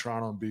Winnipeg,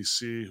 Toronto, and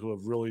BC, who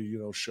have really,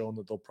 shown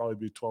that they'll probably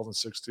be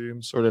 12-6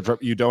 teams. Sort of,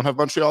 you don't have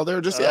Montreal there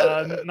just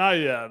yet? Not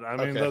yet.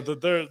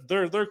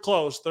 They're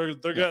close. They're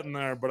getting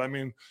there, but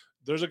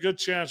there's a good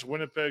chance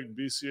Winnipeg,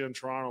 BC, and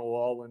Toronto will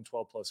all win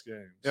 12+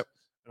 games. Yep.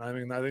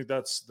 And I think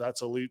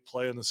that's elite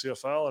play in the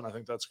CFL, and I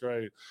think that's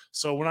great.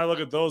 So when I look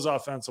at those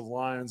offensive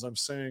lines, I'm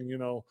saying,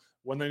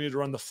 when they need to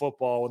run the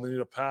football, when they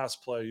need a pass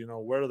play,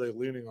 where are they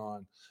leaning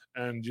on?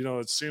 And,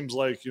 it seems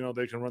like,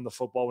 they can run the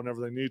football whenever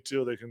they need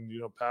to. They can,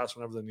 pass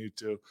whenever they need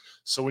to.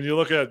 So when you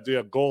look at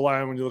the goal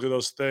line, when you look at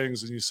those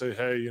things and you say,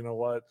 hey, you know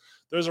what?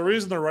 There's a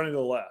reason they're running to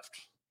the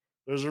left.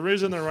 There's a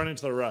reason they're running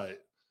to the right.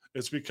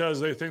 It's because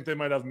they think they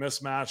might have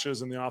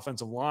mismatches in the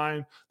offensive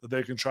line that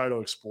they can try to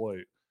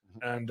exploit.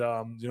 And,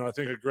 I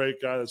think a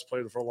great guy that's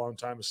played for a long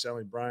time is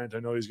Stanley Bryant. I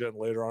know he's getting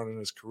later on in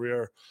his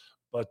career.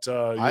 But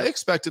I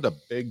expected a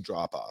big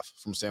drop off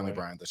from Stanley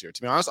Bryant this year.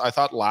 To be honest, I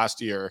thought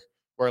last year,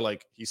 where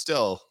he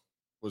still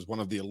was one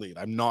of the elite.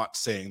 I'm not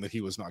saying that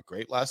he was not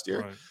great last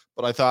year,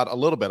 but I thought a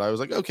little bit. I was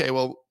like, okay,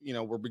 well,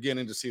 we're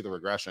beginning to see the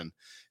regression.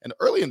 And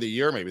early in the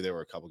year, maybe there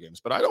were a couple games,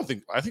 but I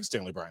think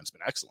Stanley Bryant's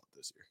been excellent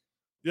this year.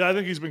 Yeah, I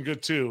think he's been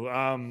good too.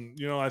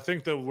 I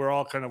think that we're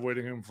all kind of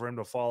waiting for him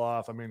to fall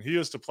off. I mean, he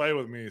used to play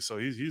with me, so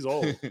he's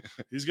old.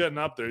 He's getting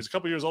up there. He's a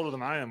couple years older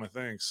than I am, I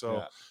think.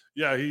 So,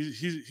 yeah,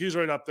 he's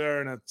right up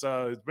there, and it's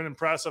been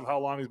impressive how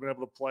long he's been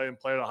able to play and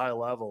play at a high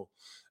level.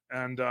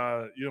 And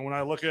when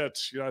I look at,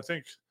 I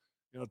think,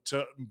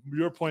 to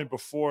your point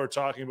before,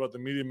 talking about the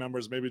media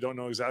members maybe don't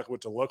know exactly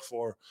what to look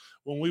for.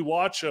 When we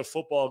watch a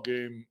football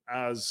game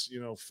as,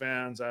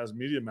 fans, as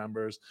media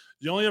members,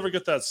 you only ever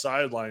get that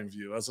sideline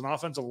view. As an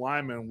offensive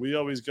lineman, we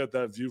always get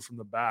that view from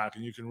the back,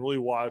 and you can really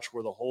watch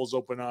where the holes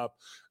open up,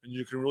 and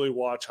you can really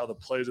watch how the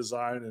play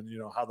design and,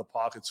 how the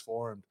pocket's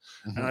formed.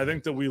 Mm-hmm. And I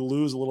think that we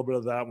lose a little bit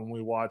of that when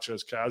we watch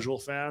as casual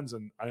fans.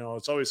 And I know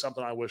it's always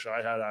something I wish I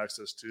had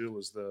access to,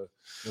 was the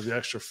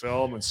extra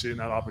film and seeing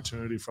that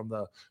opportunity from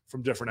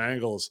different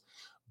angles.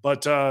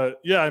 But to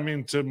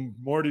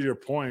more to your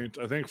point,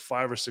 I think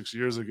 5 or 6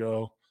 years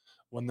ago,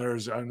 when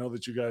I know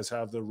that you guys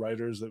have the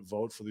writers that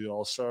vote for the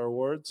All-Star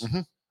Awards.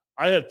 Mm-hmm.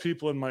 I had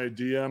people in my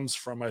DMs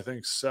from, I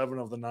think, 7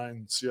 of the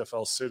 9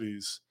 CFL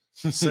cities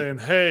saying,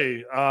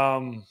 hey,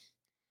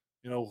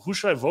 who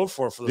should I vote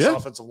for this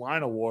offensive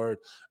line award?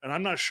 And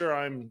I'm not sure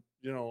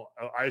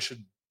I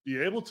should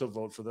be able to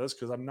vote for this,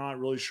 because I'm not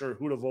really sure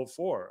who to vote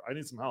for. I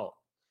need some help.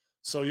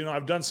 So,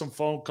 I've done some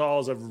phone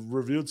calls. I've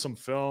reviewed some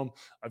film.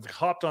 I've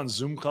hopped on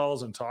Zoom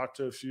calls and talked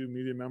to a few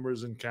media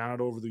members in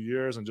Canada over the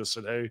years and just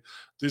said, hey,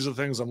 these are the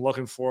things I'm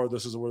looking for.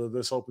 This is where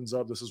this opens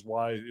up. This is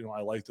why,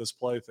 I like this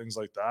play, things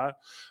like that.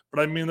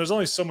 But there's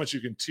only so much you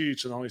can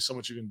teach and only so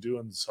much you can do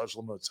in such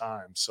limited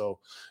time. So,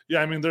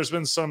 there's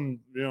been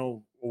some,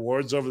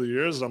 awards over the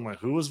years. And I'm like,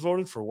 who was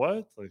voted for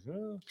what?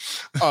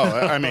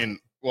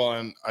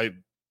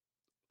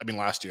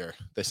 Last year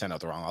they sent out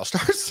the wrong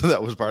All-Stars, so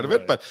that was part of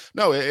it. But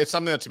no, it's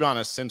something that, to be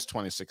honest, since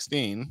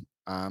 2016,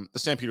 the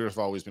Stampeders have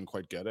always been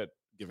quite good at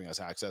giving us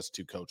access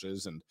to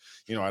coaches. And,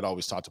 I'd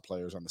always talk to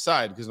players on the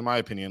side, because in my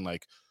opinion,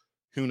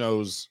 who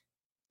knows,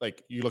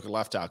 you look at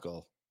left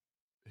tackle,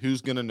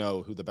 who's going to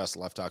know who the best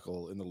left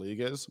tackle in the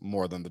league is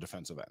more than the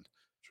defensive end?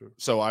 True.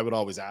 So I would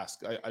always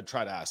ask, I'd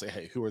try to ask,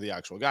 hey, who are the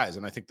actual guys?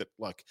 And I think that,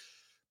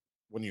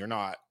 when the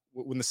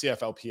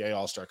CFLPA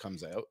All-Star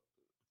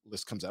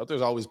list comes out,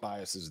 there's always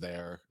biases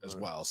there as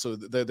well. So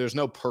there's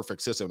no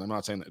perfect system. I'm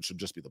not saying that it should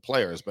just be the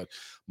players, but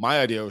my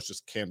idea was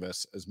just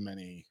canvas as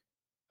many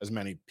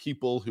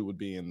people who would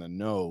be in the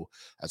know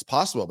as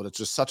possible. But it's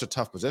just such a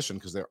tough position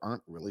because there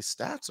aren't really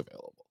stats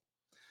available.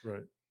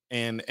 Right.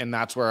 And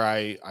that's where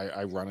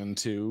I run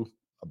into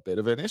a bit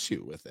of an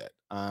issue with it.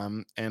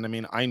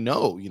 I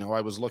know,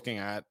 I was looking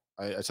at,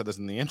 I said this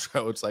in the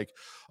intro, it's like,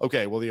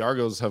 okay, well, the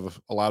Argos have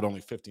allowed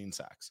only 15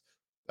 sacks.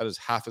 That is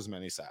half as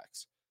many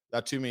sacks.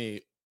 That, to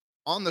me,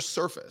 on the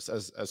surface,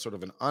 as sort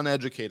of an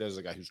uneducated, as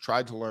a guy who's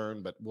tried to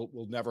learn but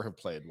will never have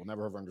played, will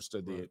never have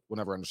understood will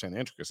never understand the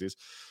intricacies,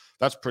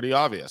 that's pretty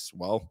obvious.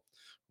 Well,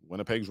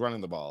 Winnipeg's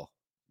running the ball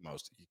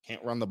most. You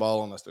can't run the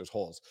ball unless there's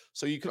holes.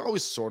 So you can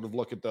always sort of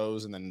look at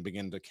those and then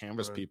begin to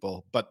canvas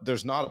people, but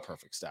there's not a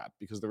perfect stat,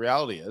 because the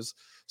reality is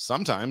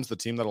sometimes the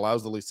team that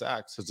allows the least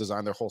sacks has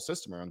designed their whole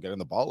system around getting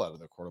the ball out of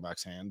their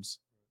quarterback's hands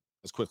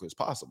as quickly as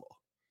possible.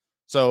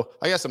 So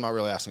I guess I'm not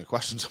really asking a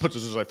question so much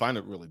as I find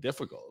it really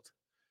difficult.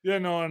 Yeah,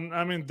 no,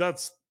 and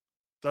that's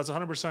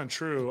 100%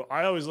 true.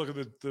 I always look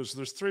at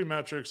there's 3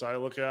 metrics I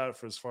look at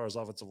for as far as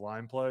offensive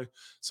line play.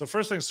 So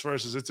first things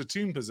first is it's a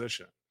team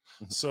position.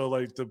 Mm-hmm. So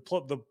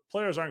the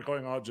players aren't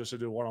going out just to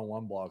do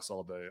one-on-one blocks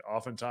all day.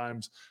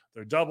 Oftentimes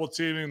they're double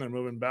teaming, they're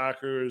moving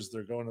backers,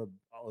 they're going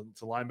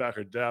to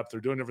linebacker depth,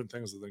 they're doing different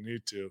things that they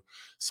need to.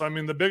 So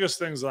the biggest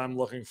things that I'm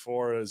looking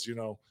for is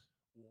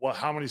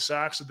how many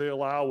sacks did they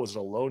allow? Was it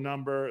a low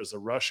number? Is the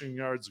rushing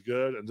yards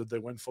good? And did they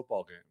win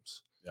football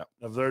games? Yeah.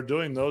 If they're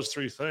doing those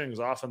 3 things,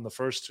 often the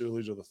first 2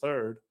 lead to the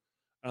third.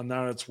 And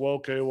then it's,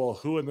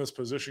 who in this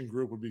position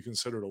group would be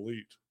considered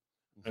elite?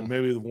 Mm-hmm. And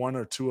maybe 1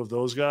 or 2 of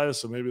those guys.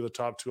 So maybe the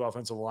top 2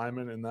 offensive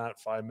linemen in that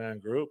 5-man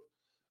group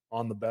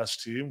on the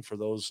best team for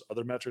those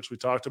other metrics we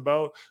talked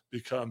about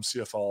become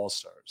CFL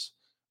All-Stars.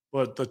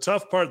 But the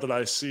tough part that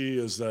I see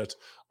is that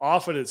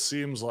often it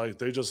seems like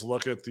they just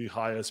look at the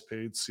highest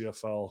paid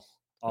CFL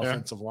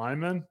offensive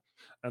linemen.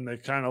 And they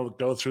kind of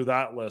go through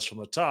that list from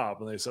the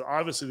top. And they said,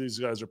 obviously, these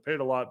guys are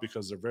paid a lot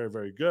because they're very,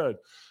 very good.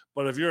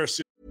 But if you're a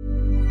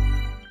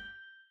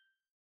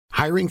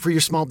Hiring for your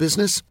small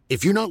business?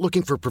 If you're not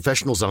looking for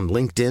professionals on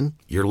LinkedIn,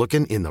 you're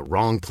looking in the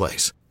wrong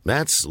place.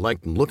 That's like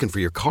looking for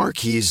your car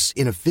keys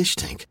in a fish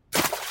tank.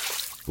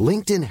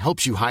 LinkedIn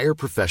helps you hire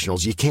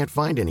professionals you can't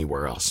find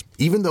anywhere else,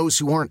 even those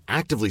who aren't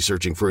actively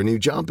searching for a new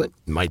job but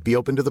might be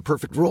open to the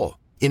perfect role.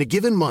 In a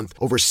given month,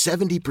 over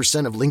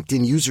 70% of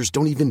LinkedIn users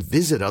don't even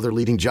visit other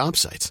leading job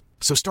sites.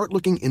 So start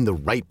looking in the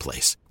right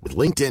place. With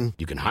LinkedIn,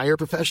 you can hire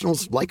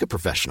professionals like a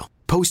professional.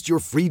 Post your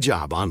free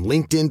job on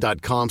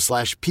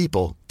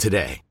linkedin.com/people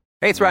today.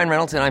 Hey, it's Ryan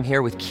Reynolds, and I'm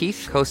here with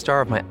Keith, co-star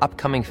of my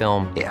upcoming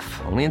film,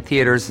 If, only in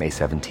theaters May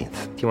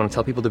 17th. Do you want to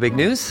tell people the big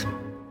news?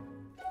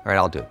 All right,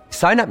 I'll do it.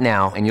 Sign up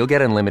now and you'll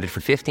get unlimited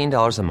for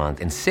 $15 a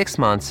month and 6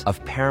 months of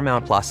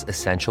Paramount Plus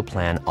Essential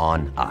Plan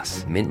on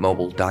us.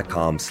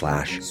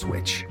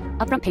 Mintmobile.com/switch.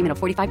 Upfront payment of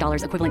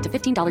 $45 equivalent to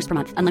 $15 per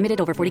month. Unlimited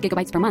over 40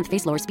 gigabytes per month.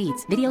 Face lower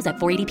speeds. Videos at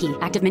 480p.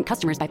 Active Mint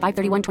customers by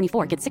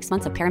 531.24 get 6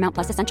 months of Paramount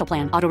Plus Essential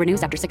Plan. Auto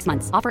renews after 6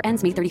 months. Offer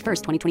ends May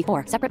 31st,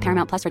 2024. Separate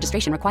Paramount Plus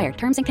registration required.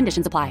 Terms and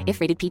conditions apply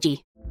if rated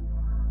PG.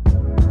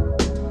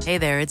 Hey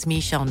there, it's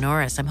Michelle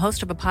Norris. I'm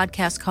host of a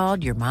podcast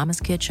called Your Mama's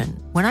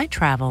Kitchen. When I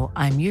travel,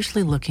 I'm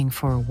usually looking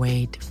for a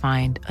way to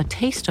find a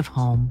taste of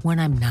home when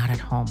I'm not at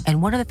home.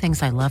 And one of the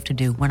things I love to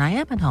do when I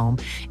am at home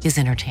is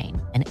entertain.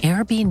 And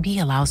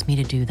Airbnb allows me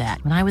to do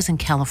that. When I was in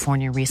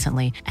California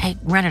recently, I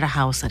rented a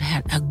house that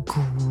had a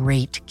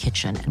great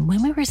kitchen. And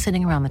when we were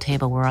sitting around the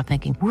table, we were all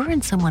thinking, we're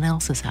in someone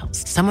else's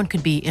house. Someone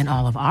could be in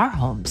all of our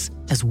homes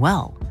as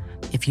well.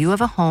 If you have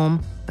a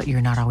home, but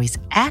you're not always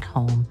at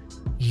home,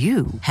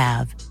 you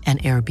have an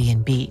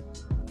Airbnb.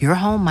 Your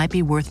home might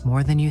be worth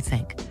more than you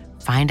think.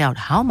 Find out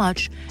how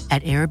much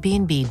at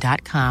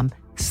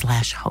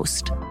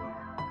airbnb.com/host.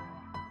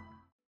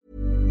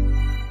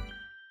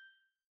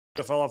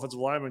 NFL offensive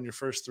lineman your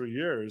first 3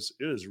 years,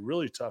 it is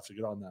really tough to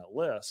get on that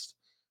list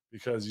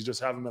because you just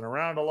haven't been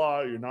around a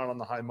lot. You're not on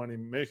the high money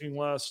making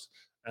list.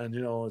 And,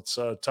 it's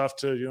tough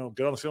to,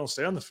 get on the field and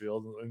stay on the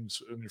field in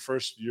your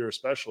first year,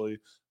 especially.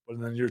 But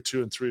then year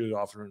 2 and 3, it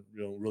often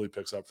really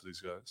picks up for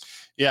these guys.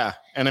 Yeah.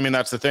 And I mean,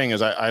 that's the thing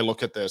is I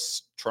look at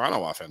this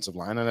Toronto offensive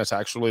line and it's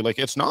actually like,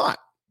 it's not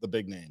the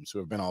big names who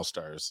have been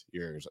all-stars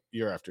year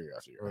after year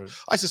after year. Right.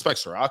 I suspect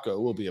Sirocco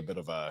will be a bit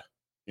of a,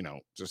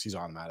 just he's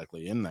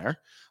automatically in there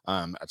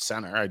at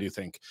center. I do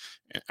think,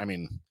 I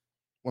mean,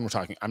 when we're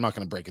talking, I'm not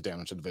going to break it down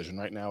into division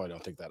right now. I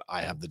don't think that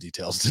I have the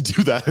details to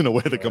do that in a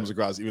way that comes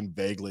across even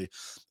vaguely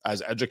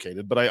as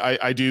educated. But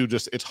I do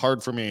just, it's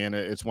hard for me. And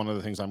it's one of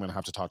the things I'm going to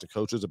have to talk to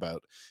coaches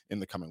about in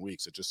the coming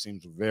weeks. It just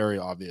seems very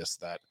obvious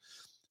that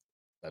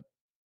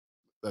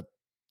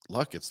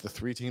look, it's the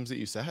 3 teams that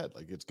you said.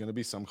 Like, it's going to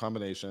be some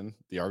combination.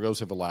 The Argos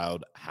have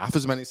allowed half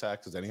as many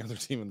sacks as any other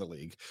team in the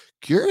league.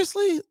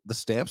 Curiously, the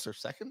Stamps are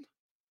second,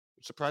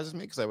 which surprises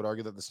me because I would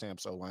argue that the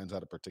Stamps O-line's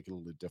had a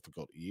particularly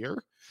difficult year.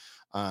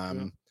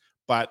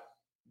 But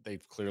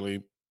they've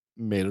clearly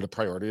made it a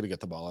priority to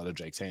get the ball out of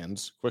Jake's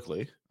hands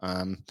quickly.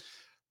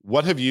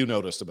 What have you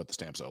noticed about the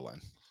Stamps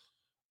O-line?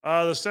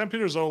 The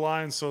Stampeders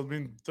O-line, so I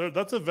mean,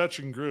 that's a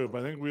veteran group.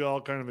 I think we all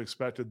kind of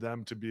expected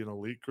them to be an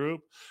elite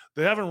group.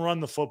 They haven't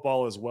run the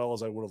football as well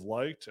as I would have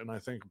liked, and I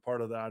think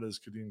part of that is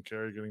Kadeem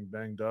Carey getting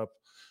banged up,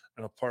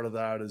 and a part of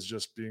that is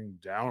just being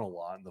down a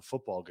lot in the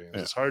football games.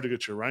 Yeah. It's hard to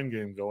get your run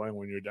game going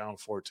when you're down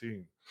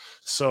 14.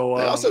 So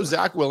also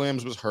Zach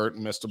Williams was hurt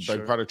and missed a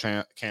big part of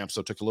camp,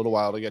 so it took a little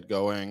while to get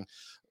going.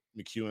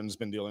 McEwen's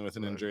been dealing with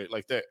an injury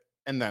like that,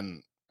 and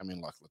then I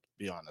mean, look, let's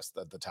be honest,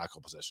 the tackle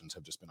positions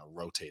have just been a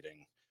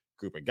rotating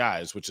group of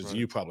guys, which is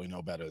you probably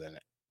know better than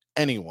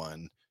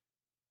anyone.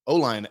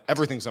 O-line,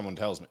 everything anyone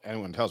tells me,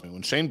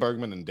 when Shane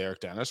Bergman and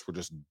Derek Dennis were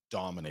just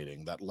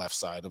dominating that left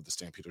side of the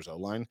Stampeders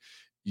O-line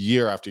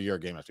year after year,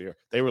 game after year,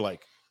 they were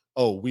like,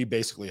 oh, we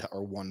basically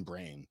are one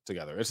brain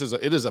together. It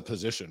is a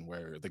position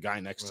where the guy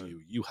next to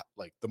you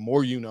like, the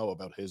more you know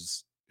about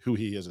who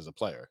he is as a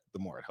player, the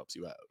more it helps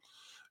you out.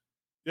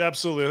 Yeah,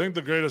 absolutely. I think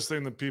the greatest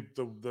thing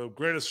the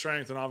greatest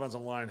strength an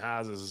offensive line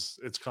has is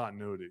its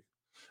continuity.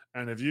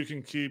 And if you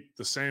can keep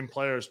the same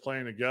players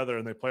playing together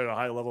and they play at a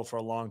high level for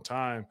a long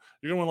time,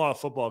 you're going to win a lot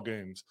of football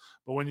games.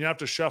 But when you have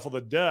to shuffle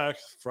the deck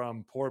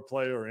from poor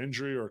play or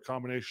injury or a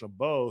combination of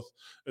both,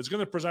 it's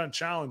going to present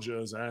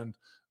challenges. And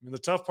I mean, the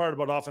tough part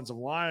about offensive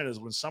line is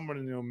when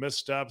someone,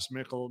 missteps,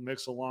 makes a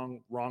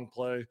wrong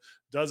play,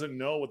 doesn't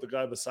know what the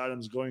guy beside him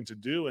is going to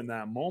do in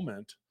that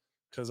moment.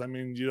 Because, I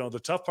mean, the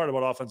tough part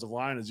about offensive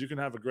line is you can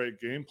have a great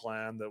game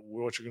plan that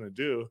what you're going to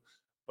do,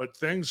 but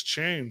things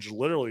change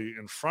literally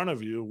in front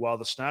of you while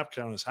the snap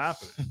count is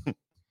happening.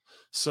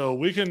 So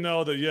we can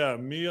know that,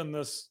 me and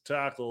this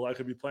tackle, I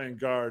could be playing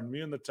guard.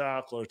 Me and the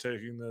tackle are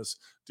taking this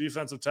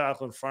defensive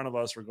tackle in front of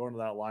us. We're going to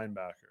that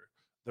linebacker.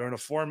 They're in a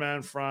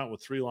 4-man front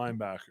with 3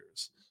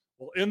 linebackers.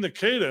 Well, in the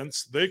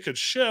cadence, they could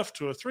shift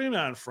to a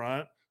 3-man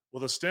front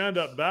with a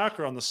stand-up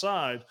backer on the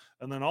side,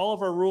 and then all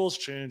of our rules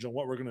change on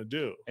what we're going to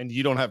do. And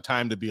you don't have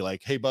time to be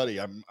like, hey, buddy,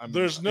 I'm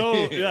There's no,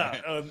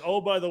 And, oh,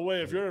 by the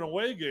way, if you're in an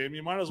away game,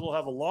 you might as well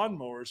have a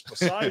lawnmowers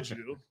beside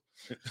you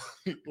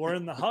we're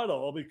in the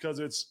huddle because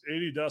it's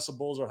 80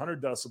 decibels or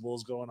 100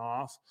 decibels going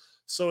off.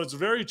 So it's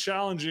very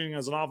challenging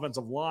as an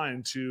offensive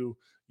line to,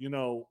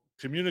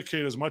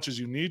 communicate as much as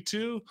you need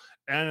to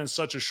and in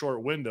such a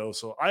short window.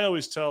 So I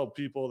always tell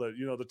people that,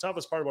 the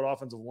toughest part about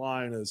offensive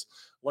line is,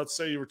 let's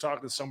say you were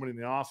talking to somebody in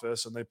the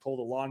office and they pulled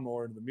a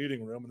lawnmower into the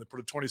meeting room and they put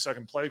a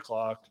 20-second play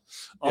clock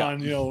on,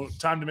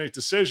 time to make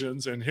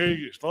decisions. And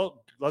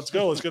let's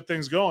go, let's get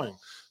things going.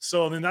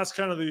 So, that's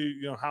kind of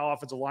the, how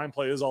offensive line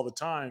play is all the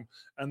time.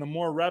 And the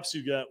more reps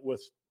you get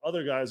with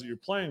other guys that you're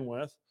playing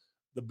with,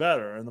 the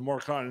better and the more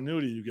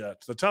continuity you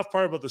get. The tough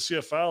part about the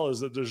CFL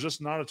is that there's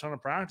just not a ton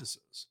of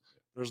practices.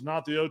 There's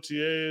not the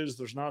OTAs.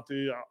 There's not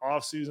the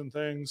off-season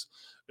things.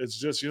 It's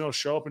just,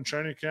 show up in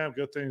training camp,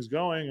 get things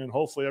going, and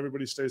hopefully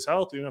everybody stays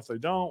healthy. And if they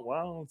don't,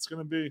 well, it's going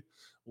to be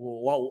a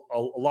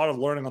lot of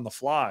learning on the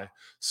fly.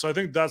 So I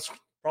think that's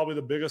probably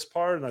the biggest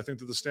part. And I think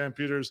that the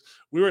Stampeders,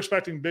 we were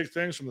expecting big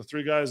things from the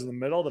three guys in the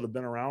middle that have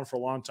been around for a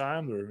long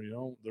time.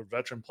 They're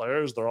veteran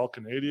players. They're all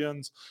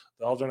Canadians.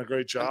 They've all done a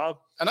great job.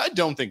 And I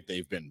don't think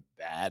they've been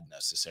bad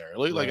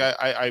necessarily. Right.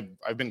 Like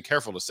I've been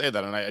careful to say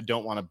that, and I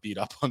don't want to beat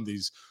up on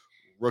these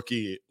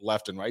rookie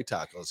left and right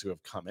tackles who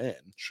have come in.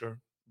 Sure.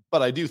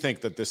 But I do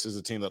think that this is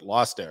a team that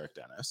lost Derek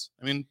Dennis.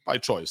 I mean, by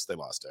choice, they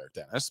lost Derek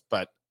Dennis,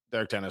 but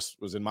Derek Dennis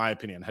was, in my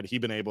opinion, had he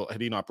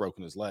not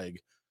broken his leg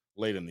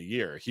late in the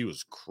year, he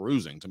was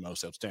cruising to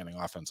most outstanding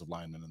offensive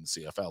lineman in the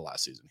CFL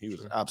last season. He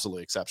was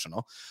absolutely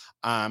exceptional.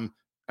 And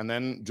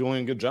then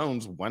Julian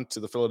Good-Jones went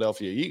to the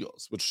Philadelphia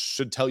Eagles, which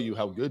should tell you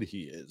how good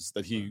he is,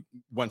 that he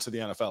went to the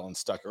NFL and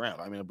stuck around.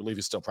 I mean, I believe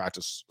he's still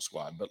practice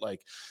squad, but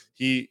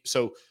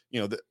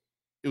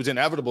it was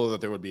inevitable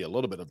that there would be a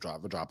little bit of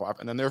drop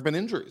off. And then there have been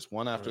injuries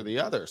one after the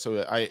other.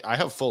 So I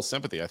have full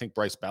sympathy. I think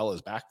Bryce Bell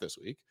is back this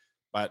week,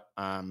 but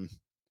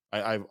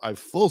I've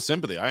full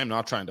sympathy. I am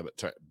not trying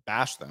to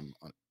bash them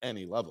on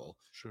any level.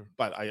 Sure.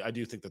 But I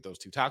do think that those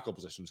two tackle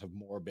positions have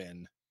more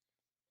been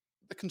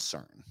the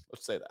concern.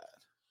 Let's say that.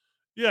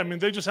 Yeah, I mean,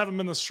 they just haven't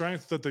been the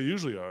strength that they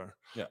usually are.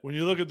 Yeah. When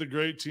you look at the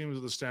great teams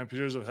that the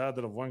Stampeders have had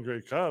that have won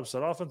Grey Cups,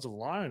 that offensive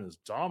line is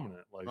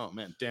dominant. Like, oh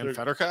man, Dan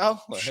Fetterkyle?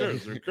 Sure,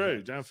 they're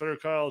great. Dan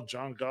Fetterkyle,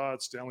 John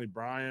Gott, Stanley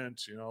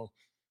Bryant,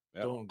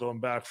 going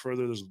back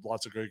further, there's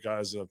lots of great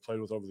guys that I've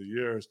played with over the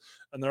years.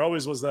 And there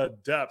always was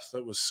that depth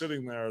that was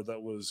sitting there that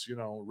was,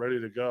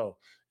 ready to go.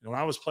 When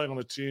I was playing on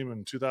the team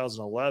in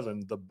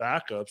 2011, the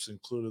backups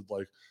included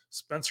like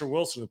Spencer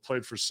Wilson, who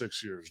played for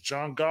 6 years,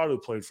 John Gott, who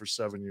played for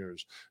 7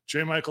 years,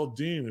 J. Michael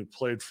Dean, who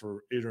played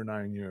for 8 or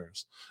 9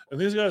 years.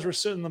 And these guys were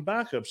sitting in the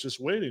backups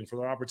just waiting for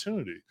their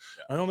opportunity.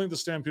 Yeah. I don't think the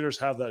Stampeders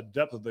have that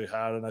depth that they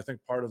had. And I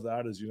think part of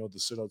that is, the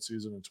sit-out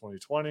season in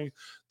 2020.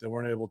 They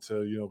weren't able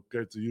to,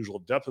 get the usual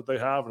depth that they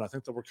have. And I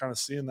think that we're kind of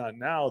seeing that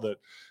now that,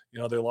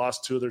 they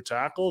lost 2 of their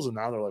tackles. And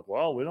now they're like,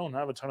 well, we don't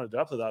have a ton of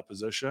depth at that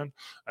position.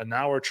 And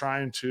now we're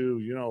trying to,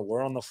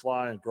 learn on the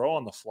fly and grow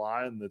on the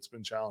fly. And it's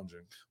been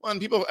challenging.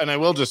 Well, and I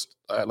will just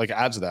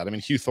add to that. I mean,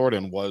 Hugh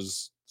Thornton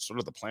was sort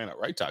of the plan at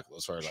right tackle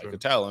as far as I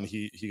could tell, and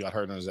he got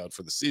hurt and is out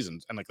for the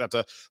season. And that's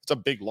a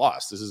big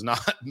loss. This is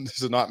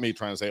not me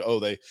trying to say, oh,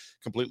 they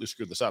completely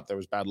screwed this up. There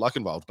was bad luck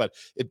involved, but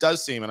it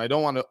does seem, and I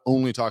don't want to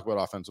only talk about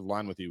offensive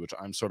line with you, which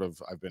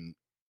I've been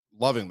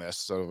loving this,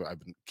 so I've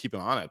been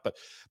keeping on it, but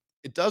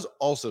it does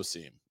also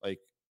seem like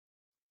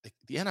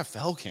the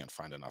NFL can't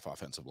find enough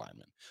offensive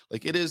linemen.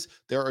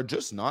 There are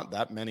just not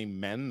that many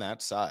men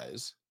that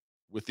size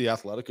with the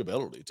athletic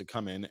ability to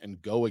come in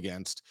and go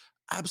against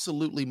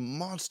absolutely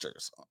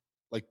monsters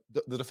like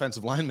the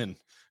defensive linemen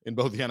in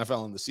both the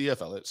NFL and the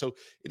CFL. So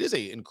it is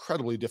an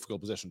incredibly difficult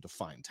position to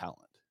find talent.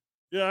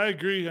 Yeah, I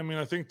agree. I mean,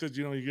 I think that,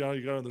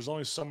 there's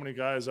only so many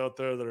guys out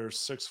there that are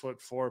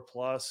 6'4"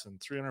 plus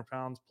and 300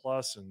 pounds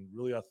plus and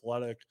really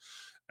athletic.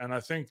 And I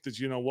think that,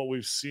 what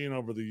we've seen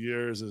over the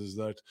years is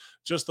that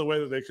just the way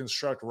that they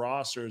construct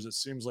rosters, it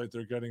seems like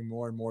they're getting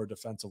more and more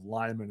defensive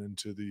linemen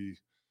into the,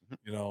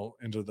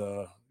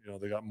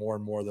 they got more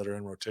and more that are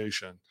in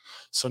rotation.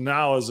 So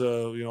now as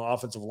a,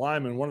 offensive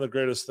lineman, one of the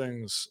greatest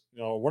things,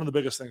 one of the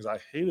biggest things I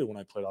hated when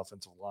I played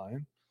offensive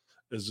line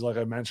is, like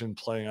I mentioned,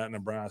 playing at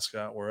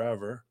Nebraska,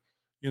 wherever,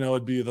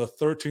 it'd be the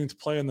 13th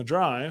play in the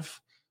drive.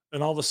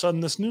 And all of a sudden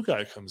this new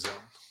guy comes in.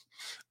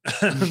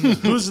 And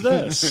who's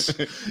this?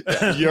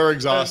 You're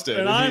exhausted.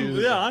 And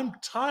I'm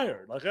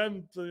tired. Like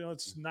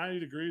it's 90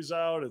 degrees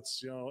out.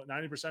 It's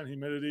 90%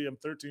 humidity. I'm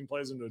 13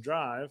 plays into a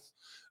drive,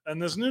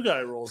 and this new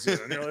guy rolls in,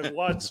 and you're like,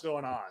 what's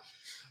going on?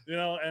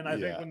 And I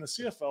think when the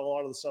CFL, a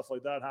lot of the stuff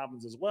like that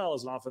happens as well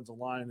as an offensive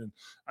line. And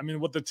I mean,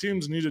 what the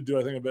teams need to do,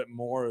 I think, a bit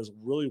more is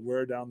really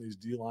wear down these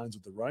D lines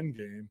with the run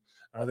game.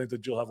 And I think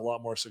that you'll have a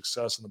lot more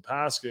success in the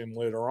pass game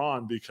later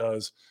on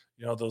because,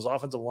 those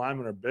offensive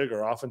linemen are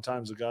bigger.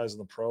 Oftentimes the guys in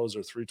the pros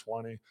are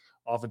 320.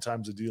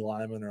 Oftentimes the D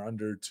linemen are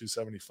under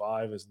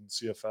 275 as in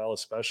CFL,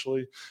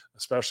 especially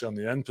on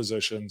the end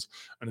positions.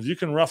 And if you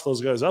can rough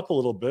those guys up a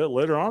little bit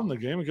later on in the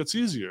game, it gets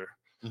easier.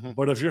 Mm-hmm.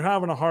 But if you're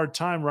having a hard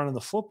time running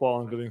the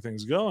football and getting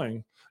things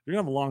going, you're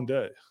gonna have a long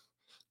day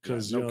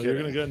because you're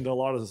gonna get into a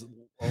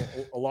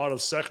lot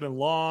of second and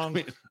long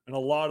and a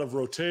lot of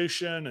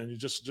rotation, and you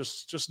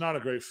just not a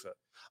great fit.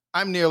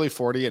 I'm nearly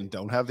 40 and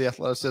don't have the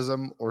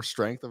athleticism or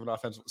strength of an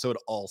offensive. So it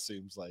all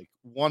seems like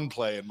one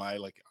play in my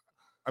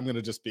I'm going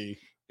to just be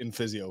in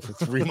physio for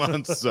 3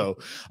 months. So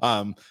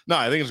no,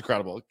 I think it's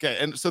incredible. Okay.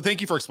 And so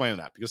thank you for explaining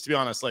that, because to be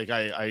honest, like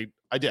I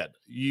did,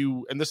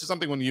 and this is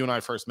something when you and I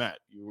first met,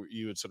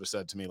 you had sort of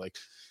said to me, like,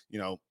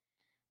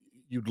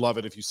 you'd love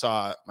it if you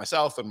saw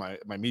myself and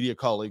my media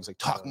colleagues like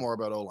talk more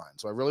about O-line.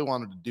 So I really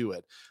wanted to do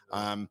it.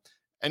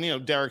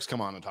 And Derek's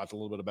come on and talked a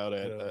little bit about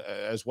it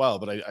as well.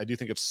 But I do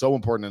think it's so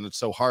important, and it's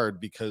so hard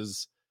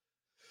because,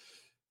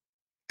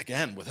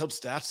 again, without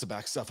stats to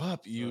back stuff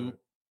up, you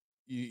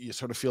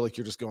sort of feel like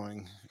you're just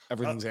going,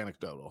 everything's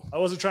anecdotal. I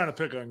wasn't trying to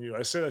pick on you.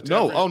 I say that to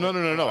no.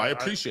 every, No. I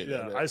appreciate it.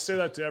 Yeah, I say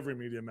that to every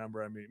media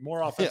member I meet.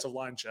 More offensive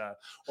line chat.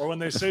 Or when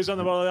they say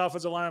something about the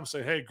offensive line, I'm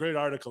saying, hey, great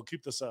article.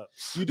 Keep this up.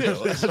 You do.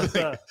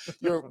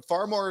 You're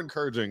far more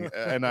encouraging,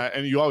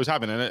 and you always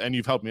have been, and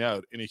you've helped me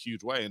out in a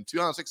huge way. And to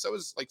be honest, so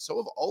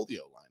have all the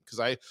O-line, because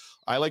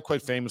I like,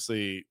 quite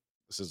famously,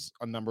 this is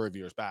a number of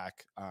years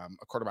back,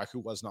 a quarterback who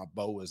was not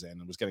Bo was in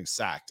and was getting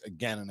sacked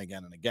again and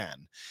again and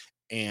again.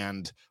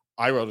 And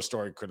I wrote a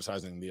story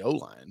criticizing the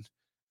O-line,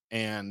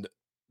 and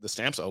the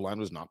Stamps O-line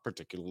was not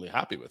particularly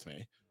happy with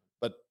me.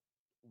 But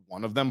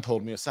one of them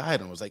pulled me aside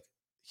and was like,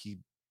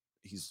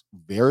 he's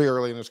very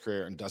early in his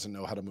career and doesn't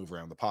know how to move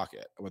around the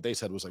pocket. And what they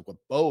said was, like, what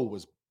Bo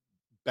was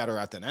better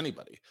at than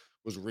anybody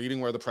was reading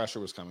where the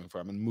pressure was coming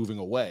from and moving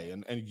away,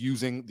 and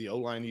using the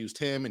O-line used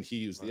him, and he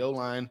used the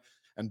O-line.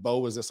 And Bo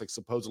was this, like,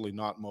 supposedly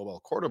not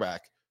mobile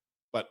quarterback,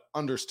 but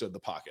understood the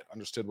pocket,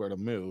 understood where to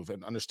move,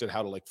 and understood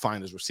how to, like,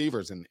 find his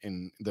receivers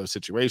in those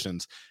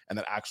situations. And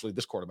that actually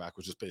this quarterback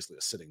was just basically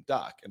a sitting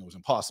duck, and it was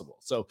impossible.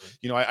 So,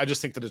 I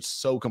just think that it's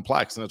so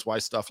complex, and it's why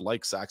stuff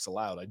like sacks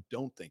allowed, I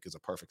don't think, is a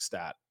perfect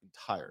stat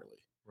entirely.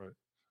 Right.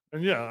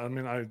 And yeah, I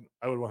mean,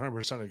 I would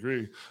 100%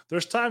 agree.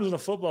 There's times in a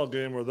football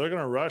game where they're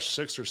going to rush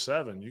 6 or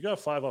 7. You got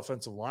 5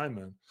 offensive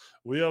linemen.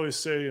 We always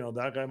say,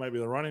 that guy might be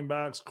the running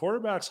backs.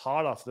 Quarterback's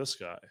hot off this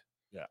guy.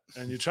 Yeah.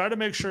 And you try to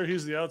make sure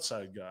he's the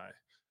outside guy.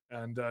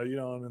 And,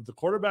 and the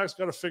quarterback's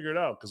got to figure it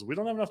out, because we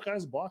don't have enough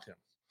guys to block him.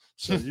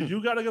 So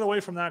you got to get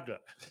away from that guy.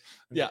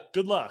 Yeah.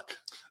 Good luck.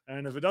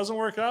 And if it doesn't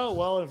work out,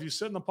 well, if you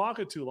sit in the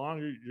pocket too long,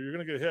 you're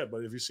going to get hit.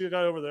 But if you see a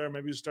guy over there,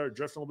 maybe you start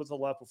drifting a little bit to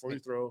the left before you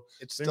throw.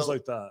 It's things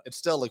like that. It's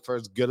still, like, for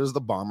as good as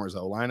the Bombers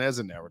O-line is,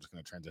 and now we're just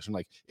going to transition.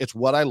 Like, it's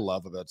what I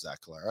love about Zach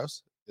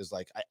Collaros is,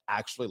 like, I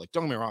actually, like,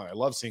 don't get me wrong, I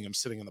love seeing him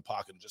sitting in the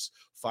pocket and just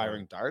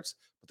firing darts.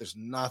 But there's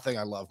nothing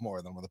I love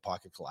more than when the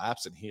pocket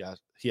collapses and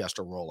he has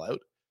to roll out.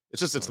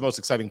 It's the most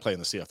exciting play in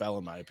the CFL,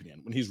 in my opinion.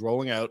 When he's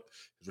rolling out,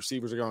 his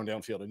receivers are going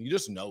downfield, and you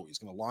just know he's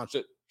going to launch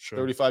it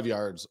 35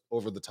 yards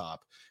over the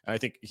top. And I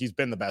think he's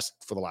been the best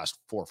for the last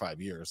 4 or 5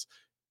 years,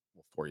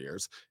 4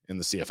 years in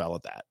the CFL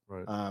at that.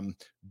 Right.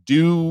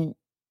 Do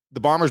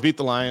the Bombers beat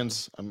the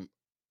Lions?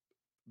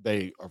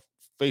 They are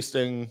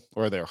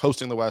they're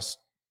hosting the West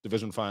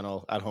Division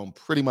Final at home,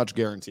 pretty much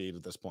guaranteed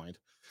at this point.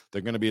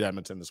 They're going to beat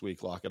Edmonton this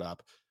week, lock it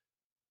up.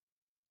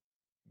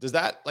 Does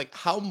that, like,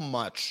 how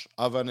much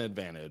of an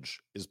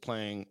advantage is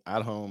playing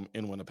at home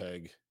in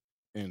Winnipeg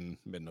in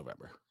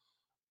mid-November?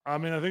 I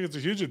mean, I think it's a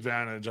huge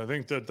advantage. I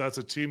think that's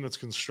a team that's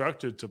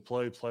constructed to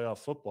play playoff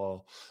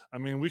football. I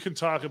mean, we can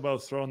talk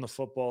about throwing the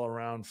football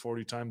around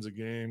 40 times a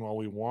game all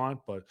we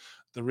want, but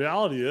the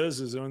reality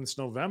is when it's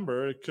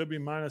November, it could be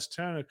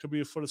 -10, it could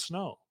be a foot of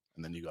snow.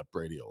 And then you got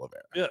Brady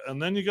Oliveira. Yeah,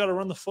 and then you got to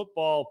run the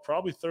football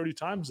probably 30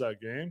 times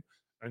that game.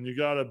 And you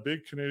got a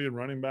big Canadian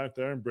running back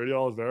there and Brady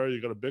Oliveira.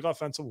 You got a big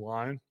offensive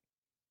line.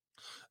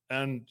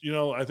 And,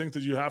 I think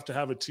that you have to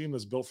have a team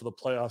that's built for the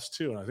playoffs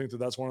too. And I think that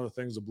that's one of the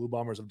things the Blue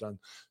Bombers have done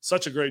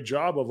such a great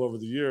job of over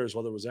the years,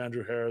 whether it was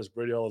Andrew Harris,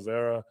 Brady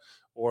Oliveira,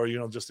 or,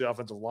 just the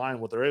offensive line,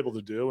 what they're able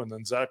to do. And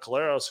then Zach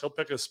Collaros, he'll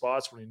pick his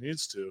spots when he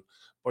needs to.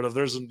 But if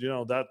there's,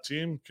 that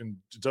team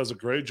does a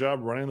great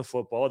job running the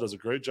football, does a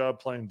great job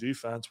playing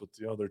defense with,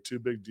 their 2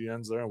 big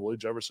DNs there, and Willie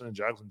Jefferson and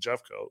Jackson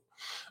Jeffcoat.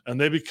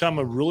 And they become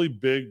a really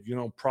big,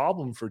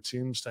 problem for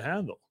teams to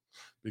handle,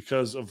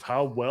 because of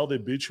how well they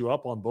beat you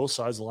up on both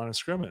sides of the line of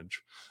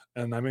scrimmage.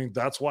 And I mean,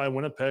 that's why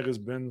Winnipeg has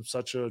been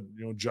such a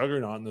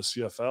juggernaut in the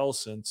CFL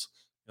since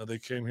they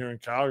came here in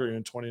Calgary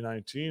in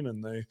 2019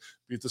 and they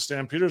beat the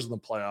Stampeders in the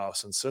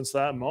playoffs. And since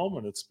that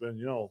moment, it's been,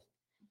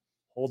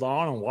 hold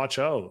on and watch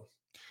out.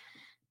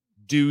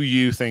 Do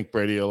you think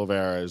Brady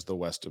Oliveira is the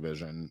West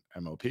Division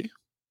MOP?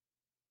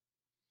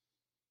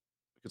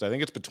 Because I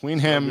think it's between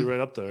him. Be right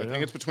up there. I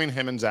think it's between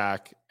him and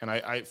Zach.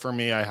 And for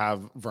me, I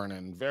have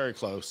Vernon very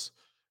close.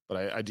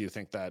 But I do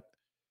think that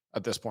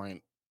at this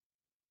point,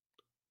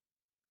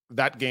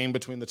 that game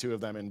between the two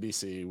of them in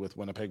BC, with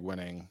Winnipeg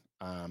winning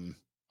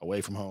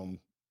away from home,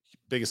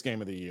 biggest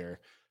game of the year,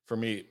 for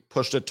me,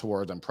 pushed it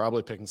towards I'm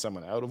probably picking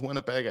someone out of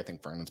Winnipeg. I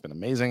think Vernon's been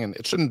amazing, and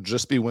it shouldn't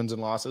just be wins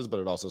and losses, but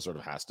it also sort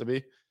of has to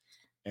be.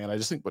 And I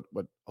just think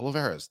what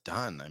Oliveira has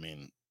done, I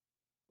mean,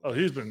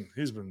 he's been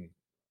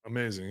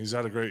Amazing. He's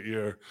had a great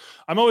year.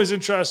 I'm always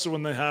interested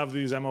when they have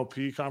these MOP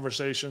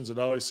conversations. It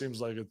always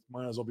seems like it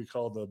might as well be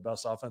called the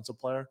best offensive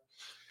player,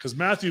 because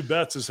Matthew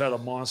Betts has had a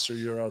monster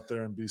year out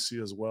there in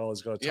BC as well.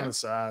 He's got a ton of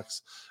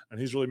sacks, and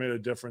he's really made a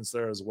difference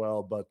there as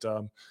well. But,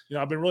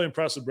 I've been really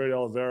impressed with Brady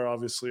Oliveira,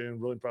 obviously,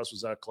 and really impressed with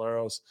Zach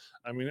Claros.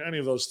 I mean, any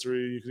of those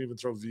three, you can even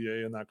throw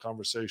VA in that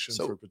conversation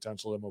for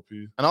potential MOP.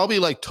 And I'll be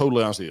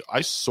totally honest with you.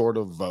 I sort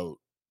of vote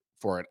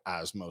for it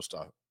as most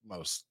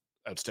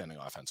outstanding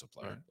offensive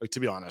player. To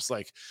be honest,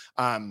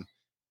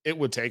 it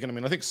would take,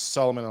 and I think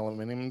Solomon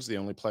Aluminium's the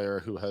only player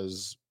who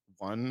has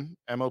won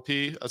MOP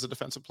as a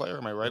defensive player.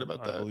 Am I right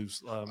about that? I believe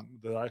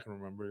that I can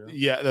remember.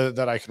 Yeah,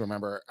 that I can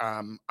remember.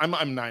 I'm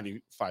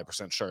 95%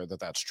 sure that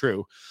that's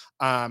true.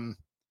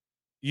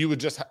 You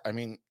would just,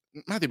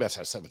 Matthew Betts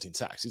has 17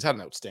 sacks. He's had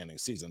an outstanding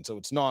season, so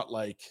it's not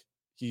like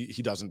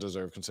he doesn't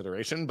deserve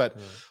consideration. But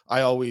I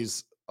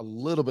always a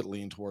little bit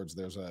lean towards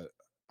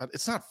but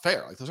it's not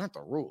fair. Those aren't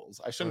the rules.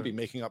 I shouldn't be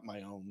making up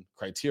my own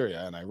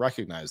criteria, and I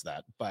recognize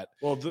that. But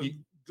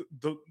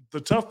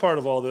the tough part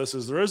of all this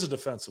is there is a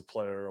defensive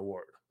player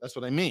award. That's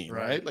what I mean,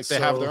 right? They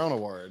have their own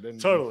award.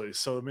 Totally.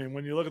 So,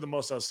 when you look at the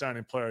most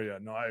outstanding player,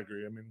 I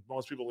agree.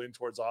 Most people lean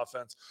towards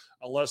offense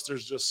unless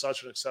there's just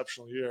such an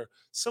exceptional year.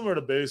 Similar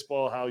to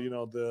baseball, how,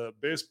 the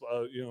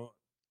baseball,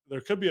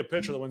 there could be a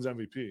pitcher that wins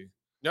MVP.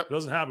 Yep. It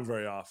doesn't happen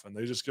very often.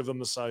 They just give them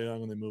the Cy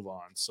Young and they move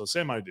on. So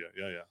same idea.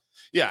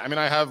 Yeah.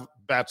 I have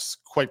Betts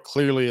quite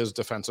clearly as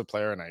defensive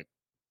player.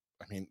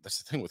 And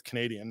that's the thing with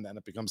Canadian, then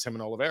it becomes him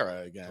and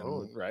Oliveira again.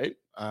 Totally. Right.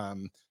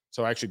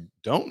 So I actually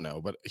don't know,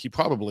 but he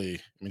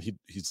probably,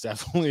 he's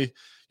definitely,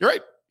 you're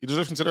right. He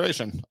deserves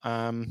consideration.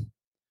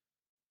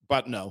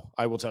 But no,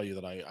 I will tell you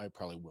that I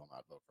probably will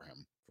not vote for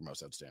him for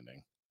most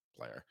outstanding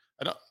player.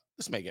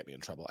 This may get me in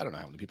trouble. I don't know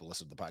how many people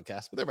listen to the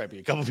podcast, but there might be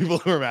a couple people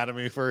who are mad at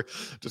me for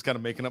just kind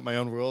of making up my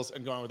own rules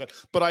and going with it.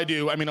 But I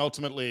do.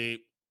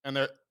 Ultimately, and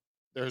there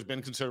has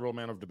been considerable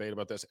amount of debate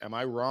about this. Am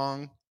I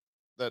wrong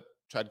that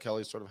Chad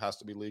Kelly sort of has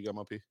to be league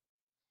MOP?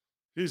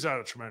 He's had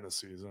a tremendous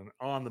season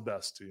on the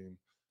best team.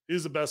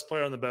 He's the best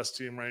player on the best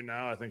team right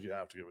now. I think you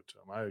have to give it to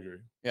him. I agree.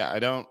 Yeah, I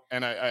don't.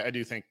 And I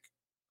do think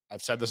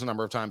I've said this a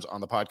number of times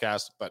on the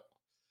podcast, but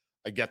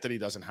I get that he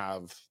doesn't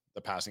have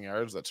the passing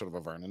yards that sort of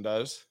a Vernon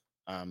does.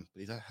 But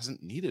he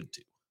hasn't needed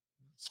to.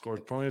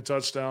 Scored plenty of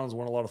touchdowns,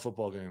 won a lot of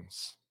football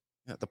games.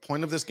 Yeah, the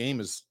point of this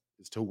game is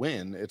to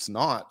win. It's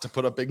not to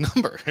put up big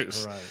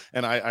numbers. Right.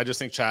 And I just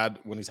think Chad,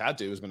 when he's had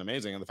to, has been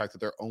amazing. And the fact that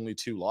there are only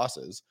 2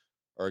 losses,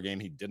 or a game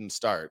he didn't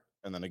start,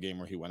 and then a game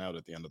where he went out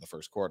at the end of the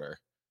first quarter,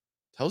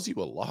 tells you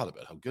a lot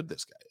about how good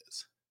this guy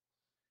is.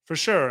 For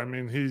sure.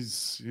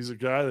 He's a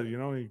guy that,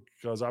 he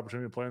got his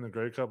opportunity to play in the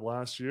Grey Cup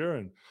last year,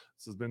 and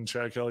this has been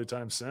Chad Kelly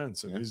time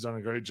since. And he's done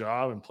a great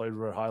job and played at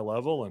a high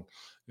level. And,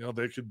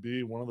 they could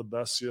be one of the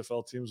best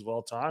CFL teams of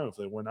all time if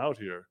they win out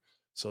here.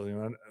 So,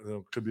 there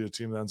could be a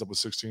team that ends up with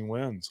 16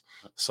 wins.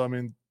 So,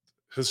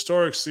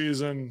 historic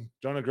season,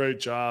 done a great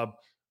job.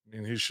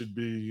 He should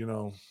be,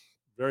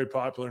 very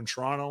popular in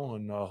Toronto,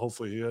 and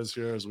hopefully he is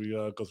here as we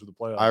go through the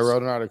playoffs. I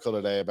wrote an article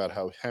today about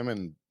how him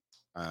and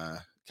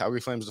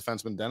Calgary Flames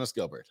defenseman Dennis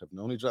Gilbert have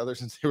known each other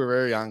since they were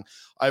very young.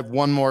 I have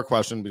one more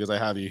question because I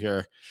have you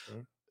here. Sure.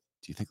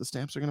 Do you think the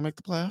Stamps are going to make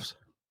the playoffs?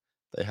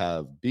 They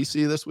have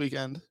BC this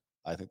weekend.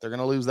 I think they're going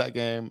to lose that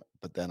game,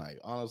 but then I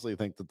honestly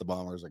think that the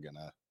Bombers are going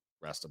to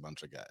rest a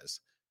bunch of guys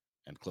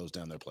and close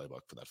down their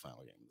playbook for that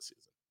final game of the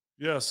season.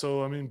 Yeah,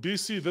 so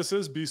BC, this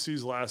is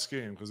BC's last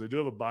game because they do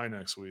have a bye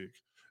next week.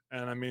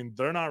 And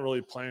they're not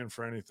really playing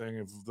for anything.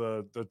 If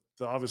the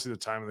obviously the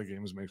time of the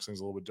games makes things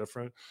a little bit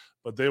different,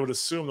 but they would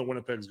assume that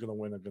Winnipeg is going to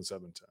win against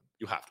Edmonton.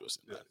 You have to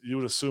assume that. You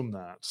would assume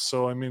that.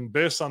 So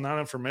based on that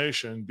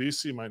information,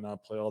 BC might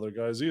not play all their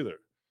guys either.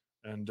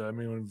 And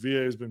when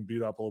VA has been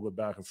beat up a little bit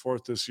back and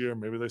forth this year,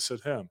 maybe they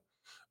sit him.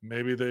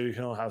 Maybe they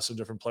have some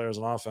different players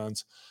on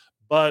offense.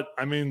 But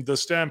the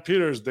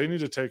Stampeders, they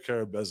need to take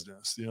care of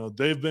business.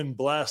 They've been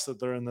blessed that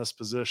they're in this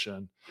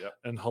position. Yep.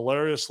 And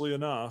hilariously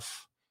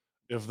enough,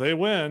 if they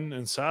win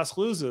and Sask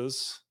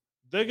loses,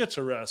 they get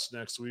to rest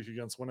next week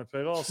against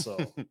Winnipeg also.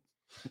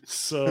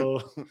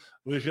 So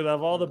we could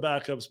have all the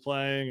backups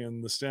playing,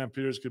 and the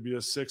Stampeders could be a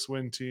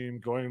 6-win team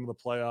going into the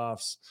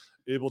playoffs,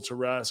 able to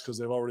rest because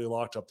they've already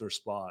locked up their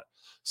spot.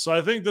 So I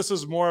think this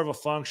is more of a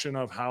function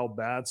of how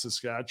bad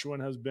Saskatchewan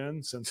has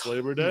been since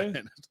Labor Day.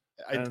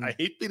 I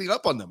hate beating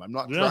up on them. I'm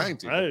not trying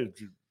to.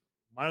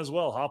 Might as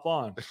well hop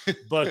on.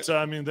 But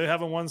they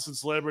haven't won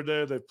since Labor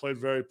Day. They've played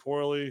very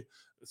poorly.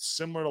 It's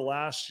similar to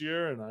last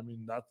year,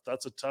 and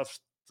that's a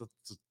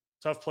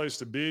tough place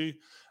to be.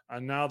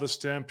 And now the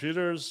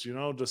Stampeders,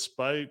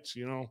 despite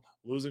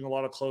losing a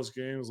lot of close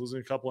games, losing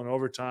a couple in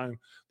overtime,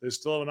 they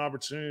still have an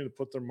opportunity to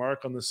put their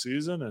mark on the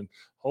season, and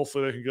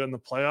hopefully they can get in the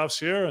playoffs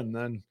here. And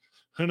then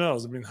who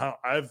knows?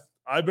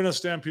 I've been a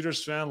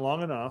Stampeders fan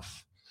long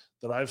enough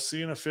that I've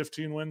seen a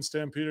 15-win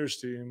Stampeders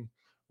team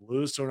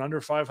lose to an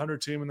under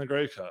 500 team in the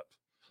Grey Cup.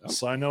 Yep.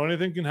 So I know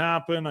anything can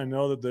happen. I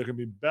know that there can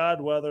be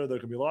bad weather. There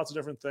can be lots of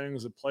different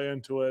things that play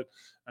into it.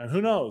 And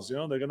who knows? They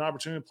get an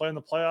opportunity to play in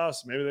the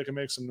playoffs. Maybe they can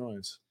make some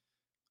noise.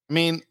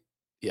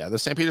 The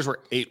Stampeders were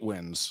 8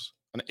 wins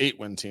an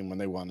 8-win team when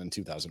they won in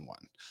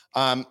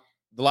 2001.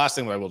 The last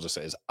thing that I will just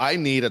say is I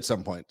need at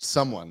some point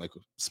someone like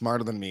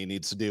smarter than me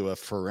needs to do a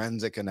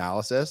forensic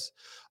analysis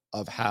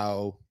of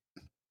how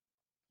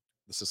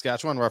the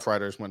Saskatchewan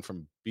Roughriders went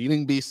from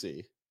beating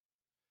BC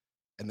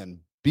and then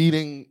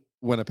beating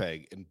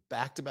Winnipeg in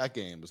back-to-back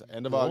games,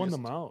 end of blowing August.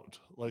 them out.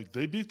 Like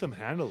they beat them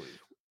handily.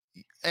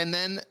 And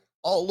then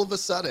all of a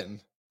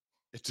sudden,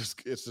 it's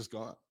just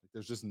gone.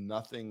 There's just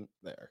nothing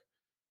there.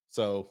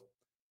 So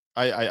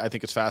I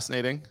think it's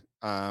fascinating.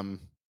 I'm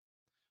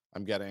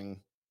getting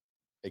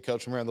a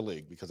coach from around the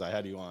league because I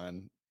had you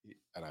on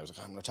and I was like,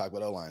 I'm going to talk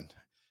about O-line.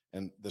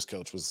 And this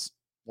coach was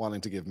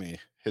wanting to give me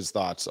his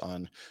thoughts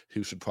on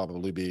who should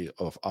probably be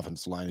of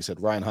offensive line. He said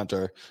Ryan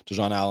Hunter,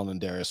 DeJon Allen, and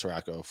Darius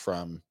Siracco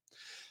from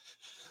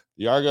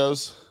the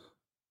Argos,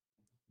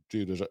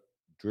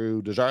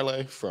 Drew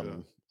Desjardins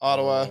from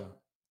Ottawa.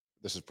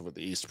 This is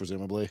the East,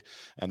 presumably.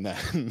 And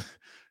then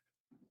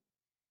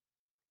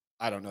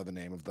I don't know the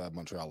name of the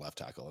Montreal left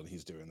tackle, and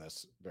he's doing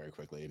this very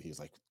quickly. And he's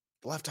like,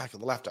 the left tackle.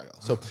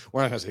 So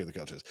we're not going to say who the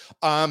coach is.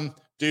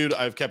 Dude,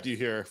 I've kept you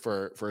here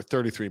for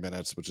 33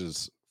 minutes, which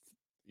is,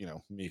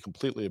 me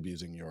completely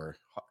abusing your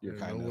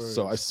kindness.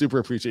 So I super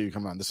appreciate you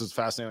coming on. This is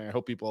fascinating. I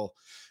hope people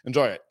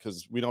enjoy it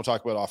because we don't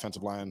talk about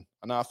offensive line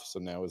enough. So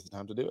now is the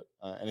time to do it.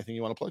 Anything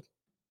you want to plug?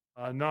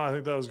 No, I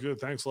think that was good.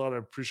 Thanks a lot. I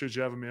appreciate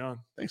you having me on.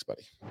 Thanks,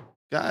 buddy.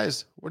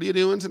 Guys, what are you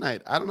doing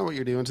tonight? I don't know what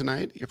you're doing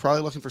tonight. You're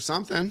probably looking for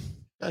something.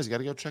 Guys, you got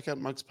to go check out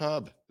Mug's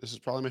Pub. This is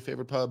probably my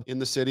favorite pub in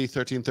the city,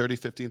 1330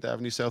 15th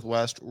Avenue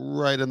Southwest,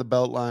 right in the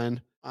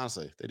Beltline.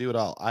 Honestly, they do it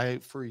all. I,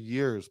 for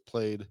years,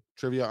 played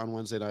trivia on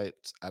Wednesday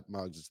nights at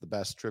Mug's. It's the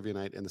best trivia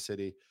night in the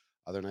city.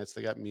 Other nights,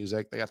 they got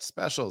music. They got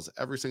specials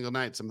every single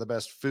night. Some of the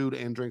best food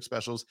and drink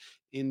specials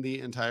in the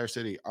entire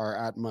city are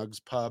at Mug's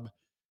Pub.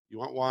 You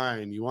want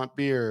wine, you want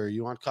beer,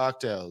 you want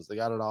cocktails. They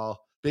got it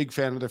all. Big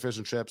fan of their fish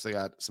and chips. They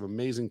got some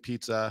amazing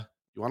pizza.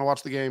 You want to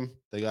watch the game?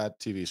 They got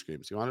TV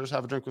screens. You want to just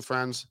have a drink with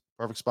friends?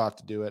 Perfect spot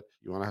to do it.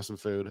 You want to have some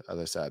food? As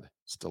I said,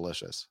 it's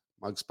delicious.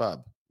 Mug's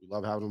Pub. We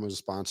love having them as a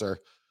sponsor.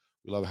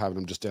 We love having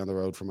them just down the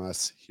road from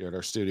us here at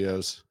our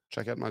studios.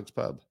 Check out Mug's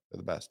Pub. They're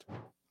the best.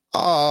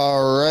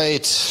 All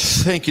right.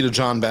 Thank you to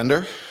John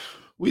Bender.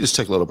 We just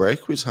took a little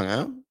break. We just hung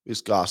out. We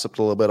just gossiped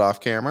a little bit off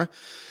camera.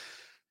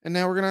 And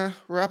now we're going to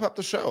wrap up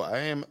the show. I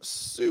am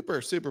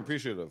super, super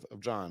appreciative of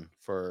John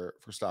for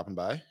stopping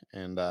by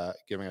and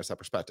giving us that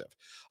perspective.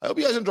 I hope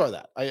you guys enjoy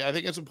that. I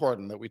think it's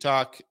important that we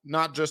talk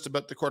not just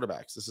about the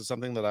quarterbacks. This is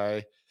something that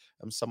I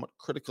am somewhat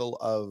critical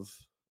of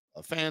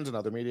fans and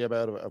other media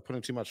about, of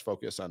putting too much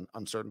focus on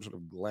certain sort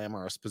of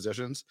glamorous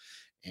positions.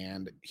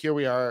 And here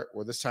we are.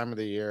 We're this time of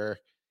the year.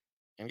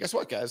 And guess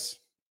what, guys?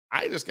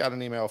 I just got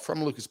an email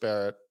from Lucas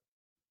Barrett.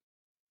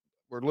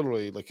 We're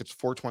literally it's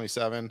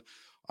 4:27.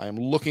 I am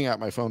looking at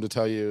my phone to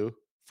tell you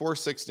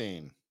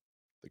 4:16,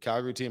 the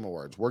Calgary Team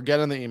Awards. We're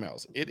getting the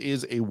emails. It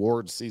is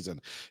awards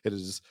season. It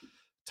is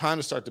time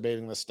to start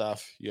debating this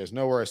stuff. You guys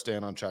know where I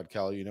stand on Chad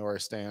Kelly. You know where I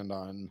stand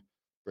on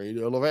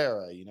Brady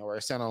Oliveira. You know where I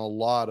stand on a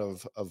lot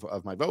of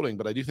my voting.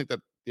 But I do think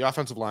that the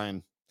offensive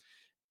line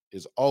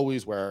is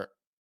always where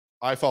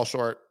I fall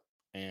short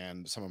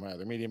and some of my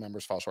other media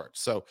members fall short.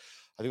 So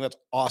I think that's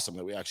awesome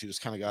that we actually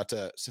just kind of got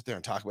to sit there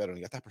and talk about it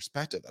and get that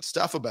perspective, that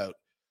stuff about,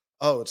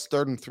 oh, it's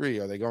 3rd and 3.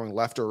 Are they going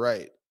left or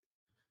right?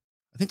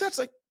 I think that's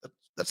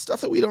that's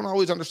stuff that we don't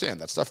always understand.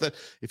 That's stuff that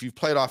if you've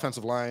played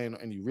offensive line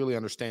and you really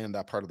understand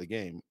that part of the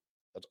game,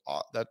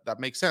 that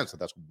makes sense.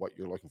 That's what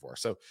you're looking for.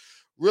 So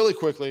really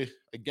quickly,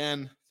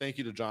 again, thank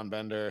you to John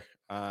Bender.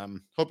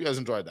 Hope you guys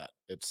enjoyed that.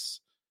 I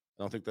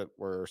don't think that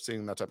we're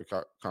seeing that type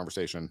of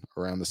conversation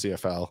around the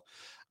CFL.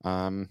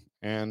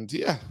 And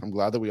yeah, I'm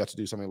glad that we got to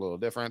do something a little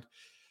different.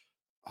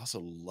 I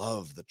also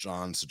love that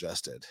John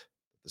suggested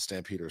the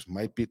Stampeders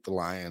might beat the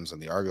Lions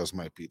and the Argos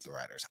might beat the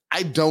Riders.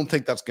 I don't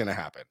think that's going to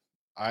happen.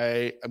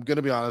 I am going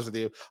to be honest with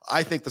you.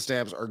 I think the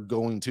Stamps are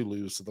going to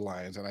lose to the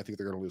Lions, and I think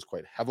they're going to lose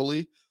quite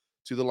heavily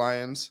to the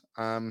Lions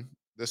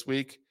this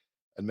week.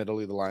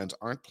 Admittedly, the Lions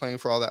aren't playing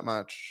for all that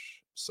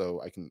much,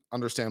 so I can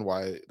understand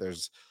why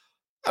there's,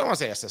 I don't want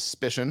to say a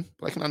suspicion,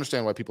 but I can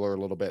understand why people are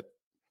a little bit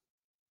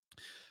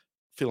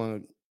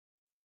feeling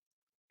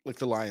like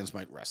the Lions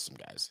might rest some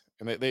guys,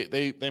 and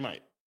they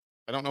might.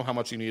 I don't know how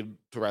much you need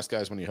to rest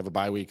guys when you have a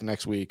bye week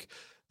next week.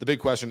 The big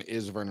question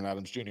is Vernon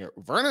Adams Jr.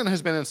 Vernon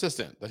has been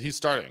insistent that he's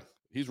starting.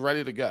 He's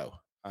ready to go.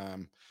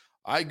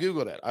 I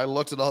Googled it. I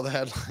looked at all the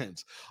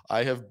headlines.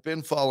 I have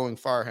been following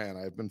Farhan.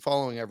 I've been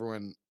following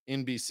everyone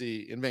in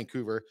BC, in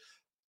Vancouver.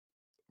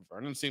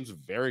 Vernon seems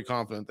very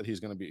confident that he's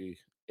going to be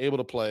able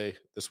to play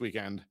this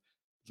weekend.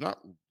 There's not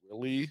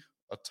really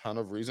a ton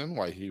of reason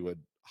why he would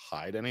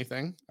hide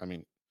anything. I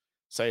mean,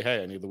 say,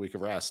 hey, I need the week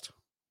of rest.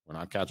 We're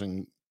not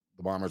catching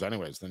the Bombers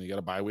anyways. Then you get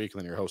a bye week, and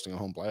then you're hosting a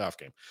home playoff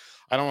game.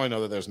 I don't really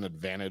know that there's an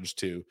advantage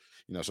to,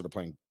 sort of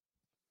playing,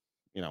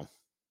 I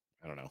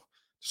don't know,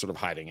 sort of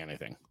hiding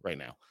anything right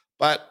now.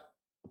 But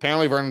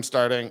apparently Vernon's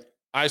starting.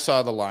 I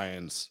saw the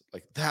Lions.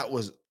 That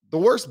was the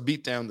worst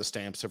beatdown the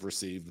Stamps have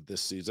received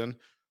this season,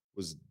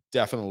 was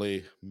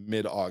definitely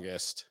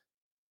mid-August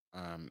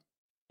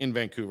in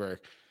Vancouver.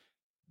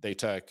 They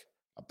took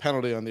a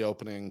penalty on the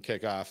opening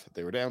kickoff.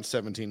 They were down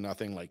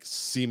 17-0, like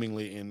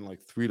seemingly in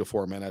like 3 to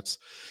 4 minutes.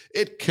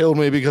 It killed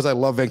me because I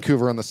love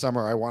Vancouver in the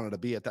summer. I wanted to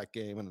be at that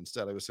game, and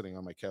instead I was sitting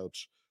on my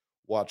couch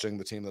watching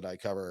the team that I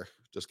cover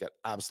just get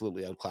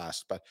absolutely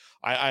outclassed. But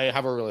I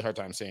have a really hard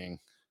time seeing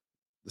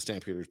the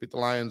Stampeders beat the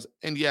Lions,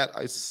 and yet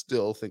I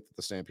still think that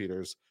the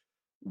Stampeders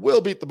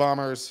will beat the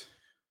Bombers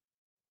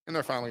in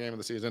their final game of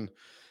the season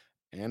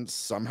and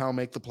somehow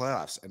make the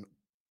playoffs. And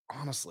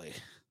honestly,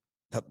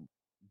 that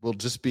will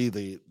just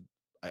be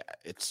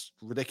it's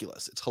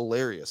ridiculous. It's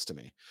hilarious to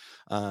me.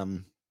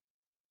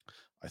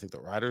 I think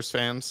the Riders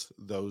fans,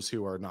 those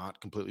who are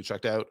not completely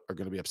checked out, are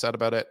going to be upset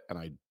about it, and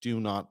I do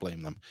not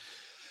blame them.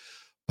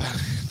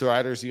 But the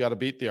Riders, you got to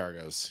beat the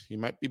Argos. You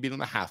might be beating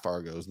the half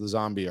Argos, the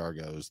zombie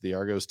Argos, the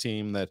Argos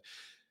team that,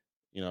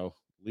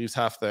 leaves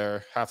half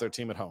their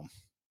team at home.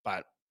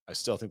 But I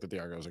still think that the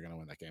Argos are going to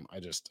win that game. I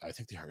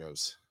think the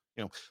Argos,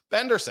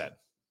 Bender said,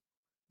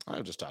 I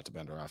just talked to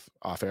Bender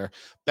off air.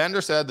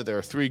 Bender said that there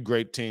are 3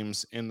 great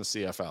teams in the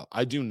CFL.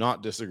 I do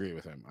not disagree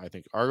with him. I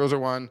think Argos are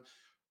 1,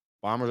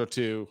 Bombers are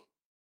 2,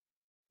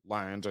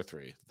 Lions are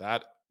 3.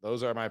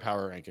 Those are my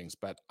power rankings.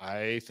 But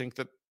I think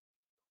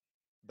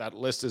that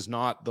list is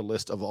not the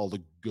list of all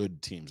the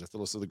good teams. It's the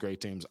list of the great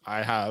teams.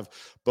 I have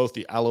both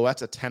the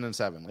Alouettes at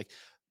 10-7. Like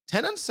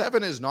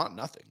 10-7 is not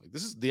nothing. Like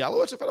the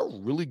Alouettes have had a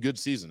really good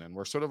season, and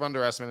we're sort of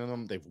underestimating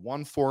them. They've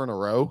won 4 in a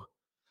row.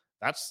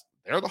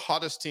 They're the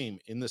hottest team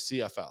in the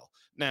CFL.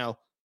 Now,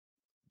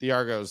 the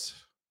Argos,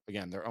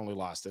 again, their only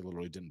loss, they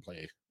literally didn't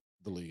play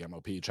the league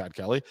MOP, Chad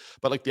Kelly.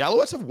 But like the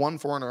Alouettes have won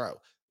 4 in a row.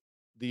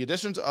 The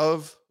additions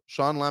of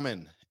Sean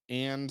Lemon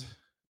and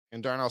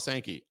Darnell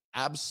Sankey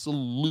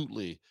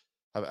absolutely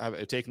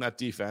have taken that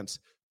defense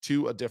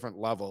to a different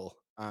level.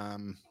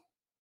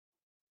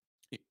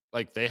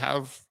 Like they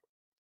have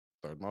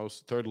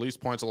third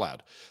least points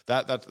allowed.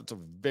 That's a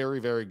very,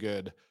 very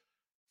good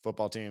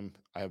football team.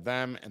 I have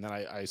them, and then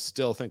I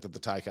still think that the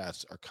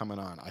Ticats are coming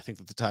on. I think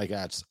that the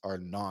Ticats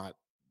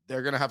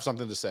they're going to have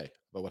something to say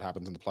about what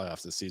happens in the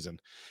playoffs this season,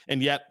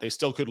 and yet they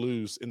still could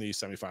lose in the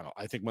semifinal.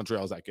 I think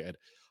Montreal is that good.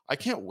 I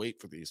can't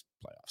wait for these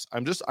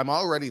playoffs. I'm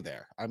already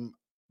there.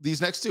 These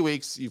next 2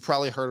 weeks, you've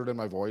probably heard it in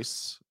my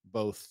voice,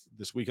 both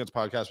this weekend's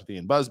podcast with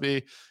Ian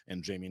Busby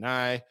and Jamie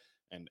Nye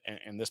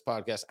and this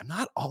podcast. I'm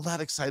not all that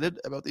excited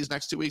about these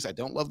next 2 weeks. I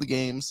don't love the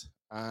games.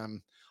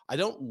 I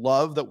don't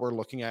love that we're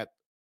looking at.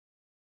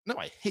 No,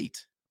 I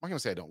hate. I'm not going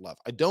to say I don't love.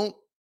 I don't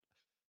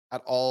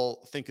at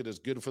all think it is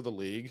good for the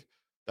league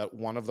that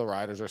one of the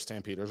Riders or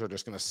Stampeders are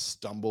just going to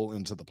stumble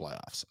into the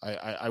playoffs.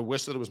 I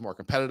wish that it was more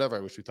competitive. I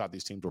wish we thought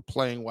these teams were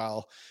playing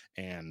well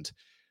and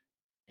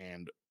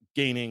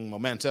gaining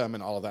momentum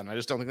and all of that. And I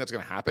just don't think that's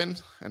going to happen.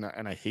 And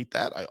I hate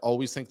that. I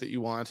always think that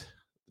you want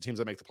the teams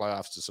that make the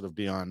playoffs to sort of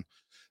be on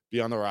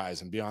the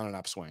rise and be on an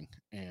upswing.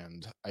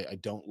 And I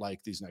don't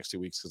like these next 2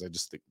 weeks because I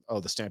just think,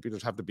 the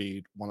Stampeders have to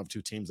be one of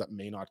 2 teams that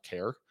may not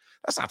care.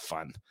 That's not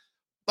fun.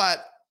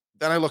 But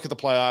then I look at the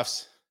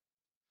playoffs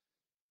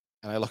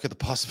and I look at the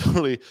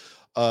possibility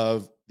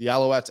of the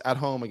Alouettes at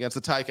home against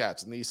the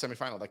Ticats in the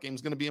semifinal. That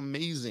game's going to be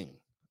amazing.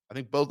 I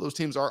think both those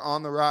teams are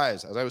on the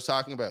rise, as I was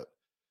talking about.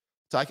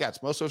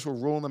 Ticats, most of us were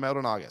ruling them out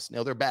in August.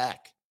 Now they're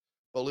back.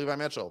 But Levi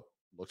Mitchell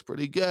looks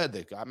pretty good.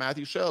 They've got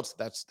Matthew Schultz.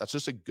 That's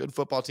just a good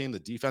football team. The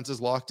defense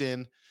is locked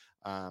in.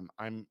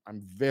 I'm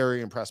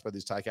very impressed by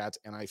these Ticats,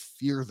 and I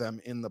fear them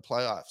in the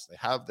playoffs. They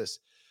have this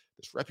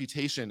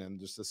reputation and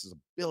just this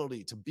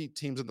ability to beat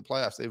teams in the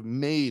playoffs. They've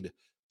made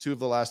 2 of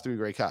the last 3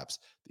 Grey Cups.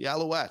 The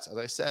Alouettes, as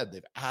I said,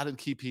 they've added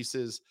key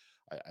pieces.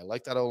 I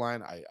like that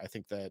O-line. I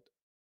think that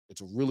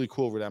it's a really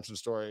cool redemption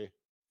story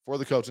for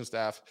the coaching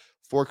staff,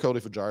 for Cody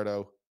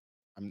Fajardo.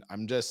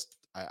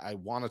 I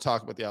want to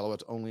talk about the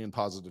Alouettes only in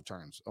positive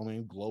terms, only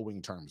in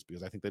glowing terms,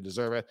 because I think they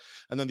deserve it.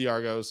 And then the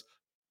Argos,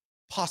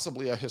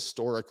 possibly a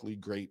historically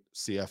great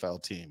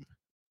CFL team.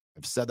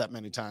 I've said that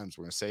many times.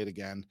 We're going to say it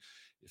again.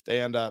 If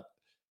they end up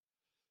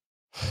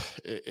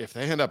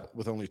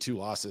with only 2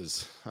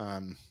 losses,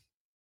 there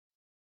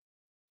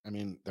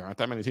aren't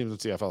that many teams in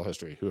CFL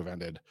history who have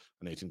ended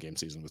an 18-game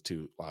season with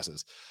 2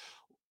 losses.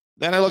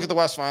 Then I look at the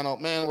West Final.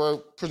 Man, we're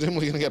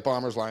presumably going to get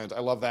Bombers Lions. I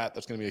love that.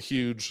 That's going to be a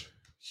huge,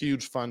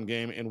 huge fun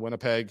game in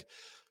Winnipeg.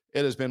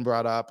 It has been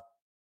brought up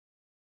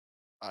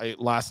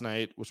last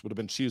night, which would have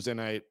been Tuesday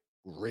night.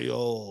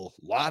 Real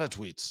lot of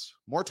tweets,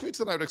 more tweets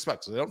than I would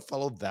expect. So they don't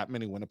follow that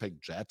many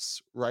Winnipeg Jets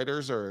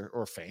writers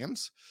or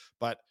fans,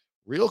 but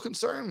real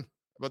concern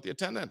about the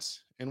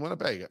attendance in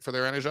Winnipeg for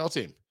their NHL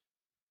team.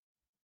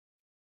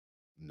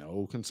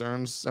 No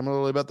concerns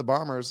similarly about the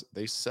Bombers.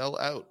 They sell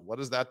out. What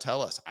does that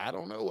tell us? I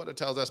don't know what it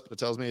tells us, but it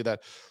tells me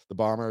that the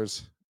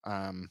Bombers,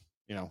 the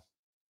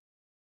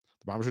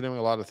Bombers are doing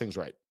a lot of things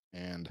right.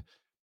 And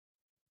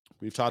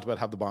we've talked about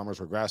have the Bombers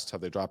regressed?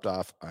 Have they dropped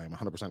off? I'm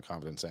 100%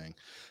 confident saying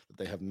that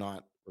they have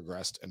not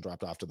regressed and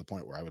dropped off to the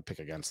point where I would pick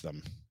against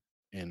them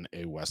in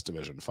a West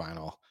Division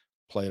final,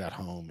 played at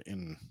home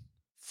in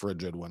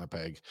frigid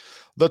Winnipeg.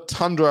 The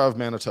tundra of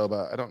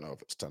Manitoba. I don't know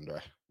if it's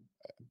tundra.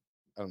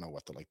 I don't know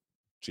what the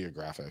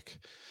geographic.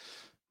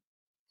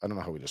 I don't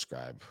know how we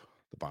describe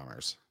the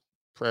Bombers.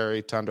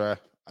 Prairie, tundra.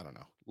 I don't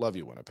know. Love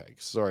you,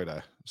 Winnipeg. Sorry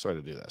to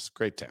do this.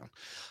 Great town.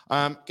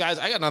 Guys,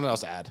 I got nothing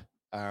else to add.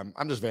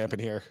 I'm just vamping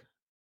here.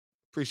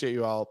 Appreciate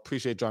you all.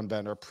 Appreciate John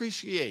Bender.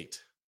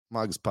 Appreciate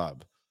Mugs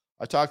Pub.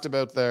 I talked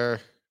about their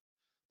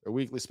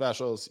weekly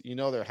specials. You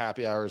know their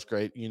happy hour is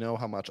great. You know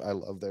how much I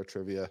love their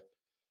trivia.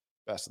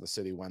 Best in the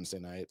city Wednesday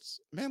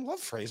nights. Man, love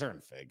Fraser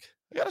and Fig.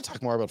 I got to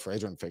talk more about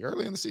Fraser and Fig.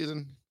 Early in the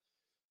season,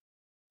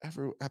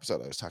 every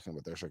episode I was talking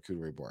about their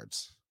charcuterie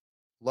boards.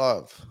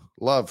 Love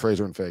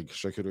Fraser and Fig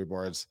charcuterie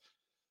boards.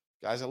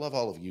 Guys, I love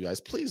all of you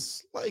guys.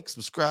 Please like,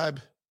 subscribe,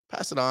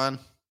 pass it on.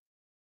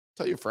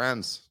 Tell your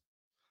friends.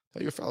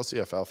 Tell your fellow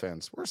CFL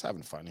fans. We're just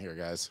having fun here,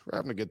 guys. We're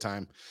having a good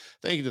time.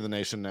 Thank you to the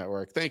Nation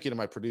Network. Thank you to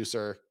my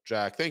producer,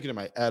 Jack. Thank you to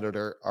my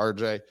editor,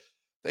 RJ.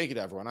 Thank you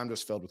to everyone. I'm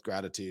just filled with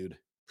gratitude.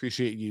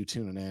 Appreciate you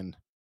tuning in.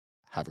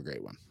 Have a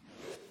great one.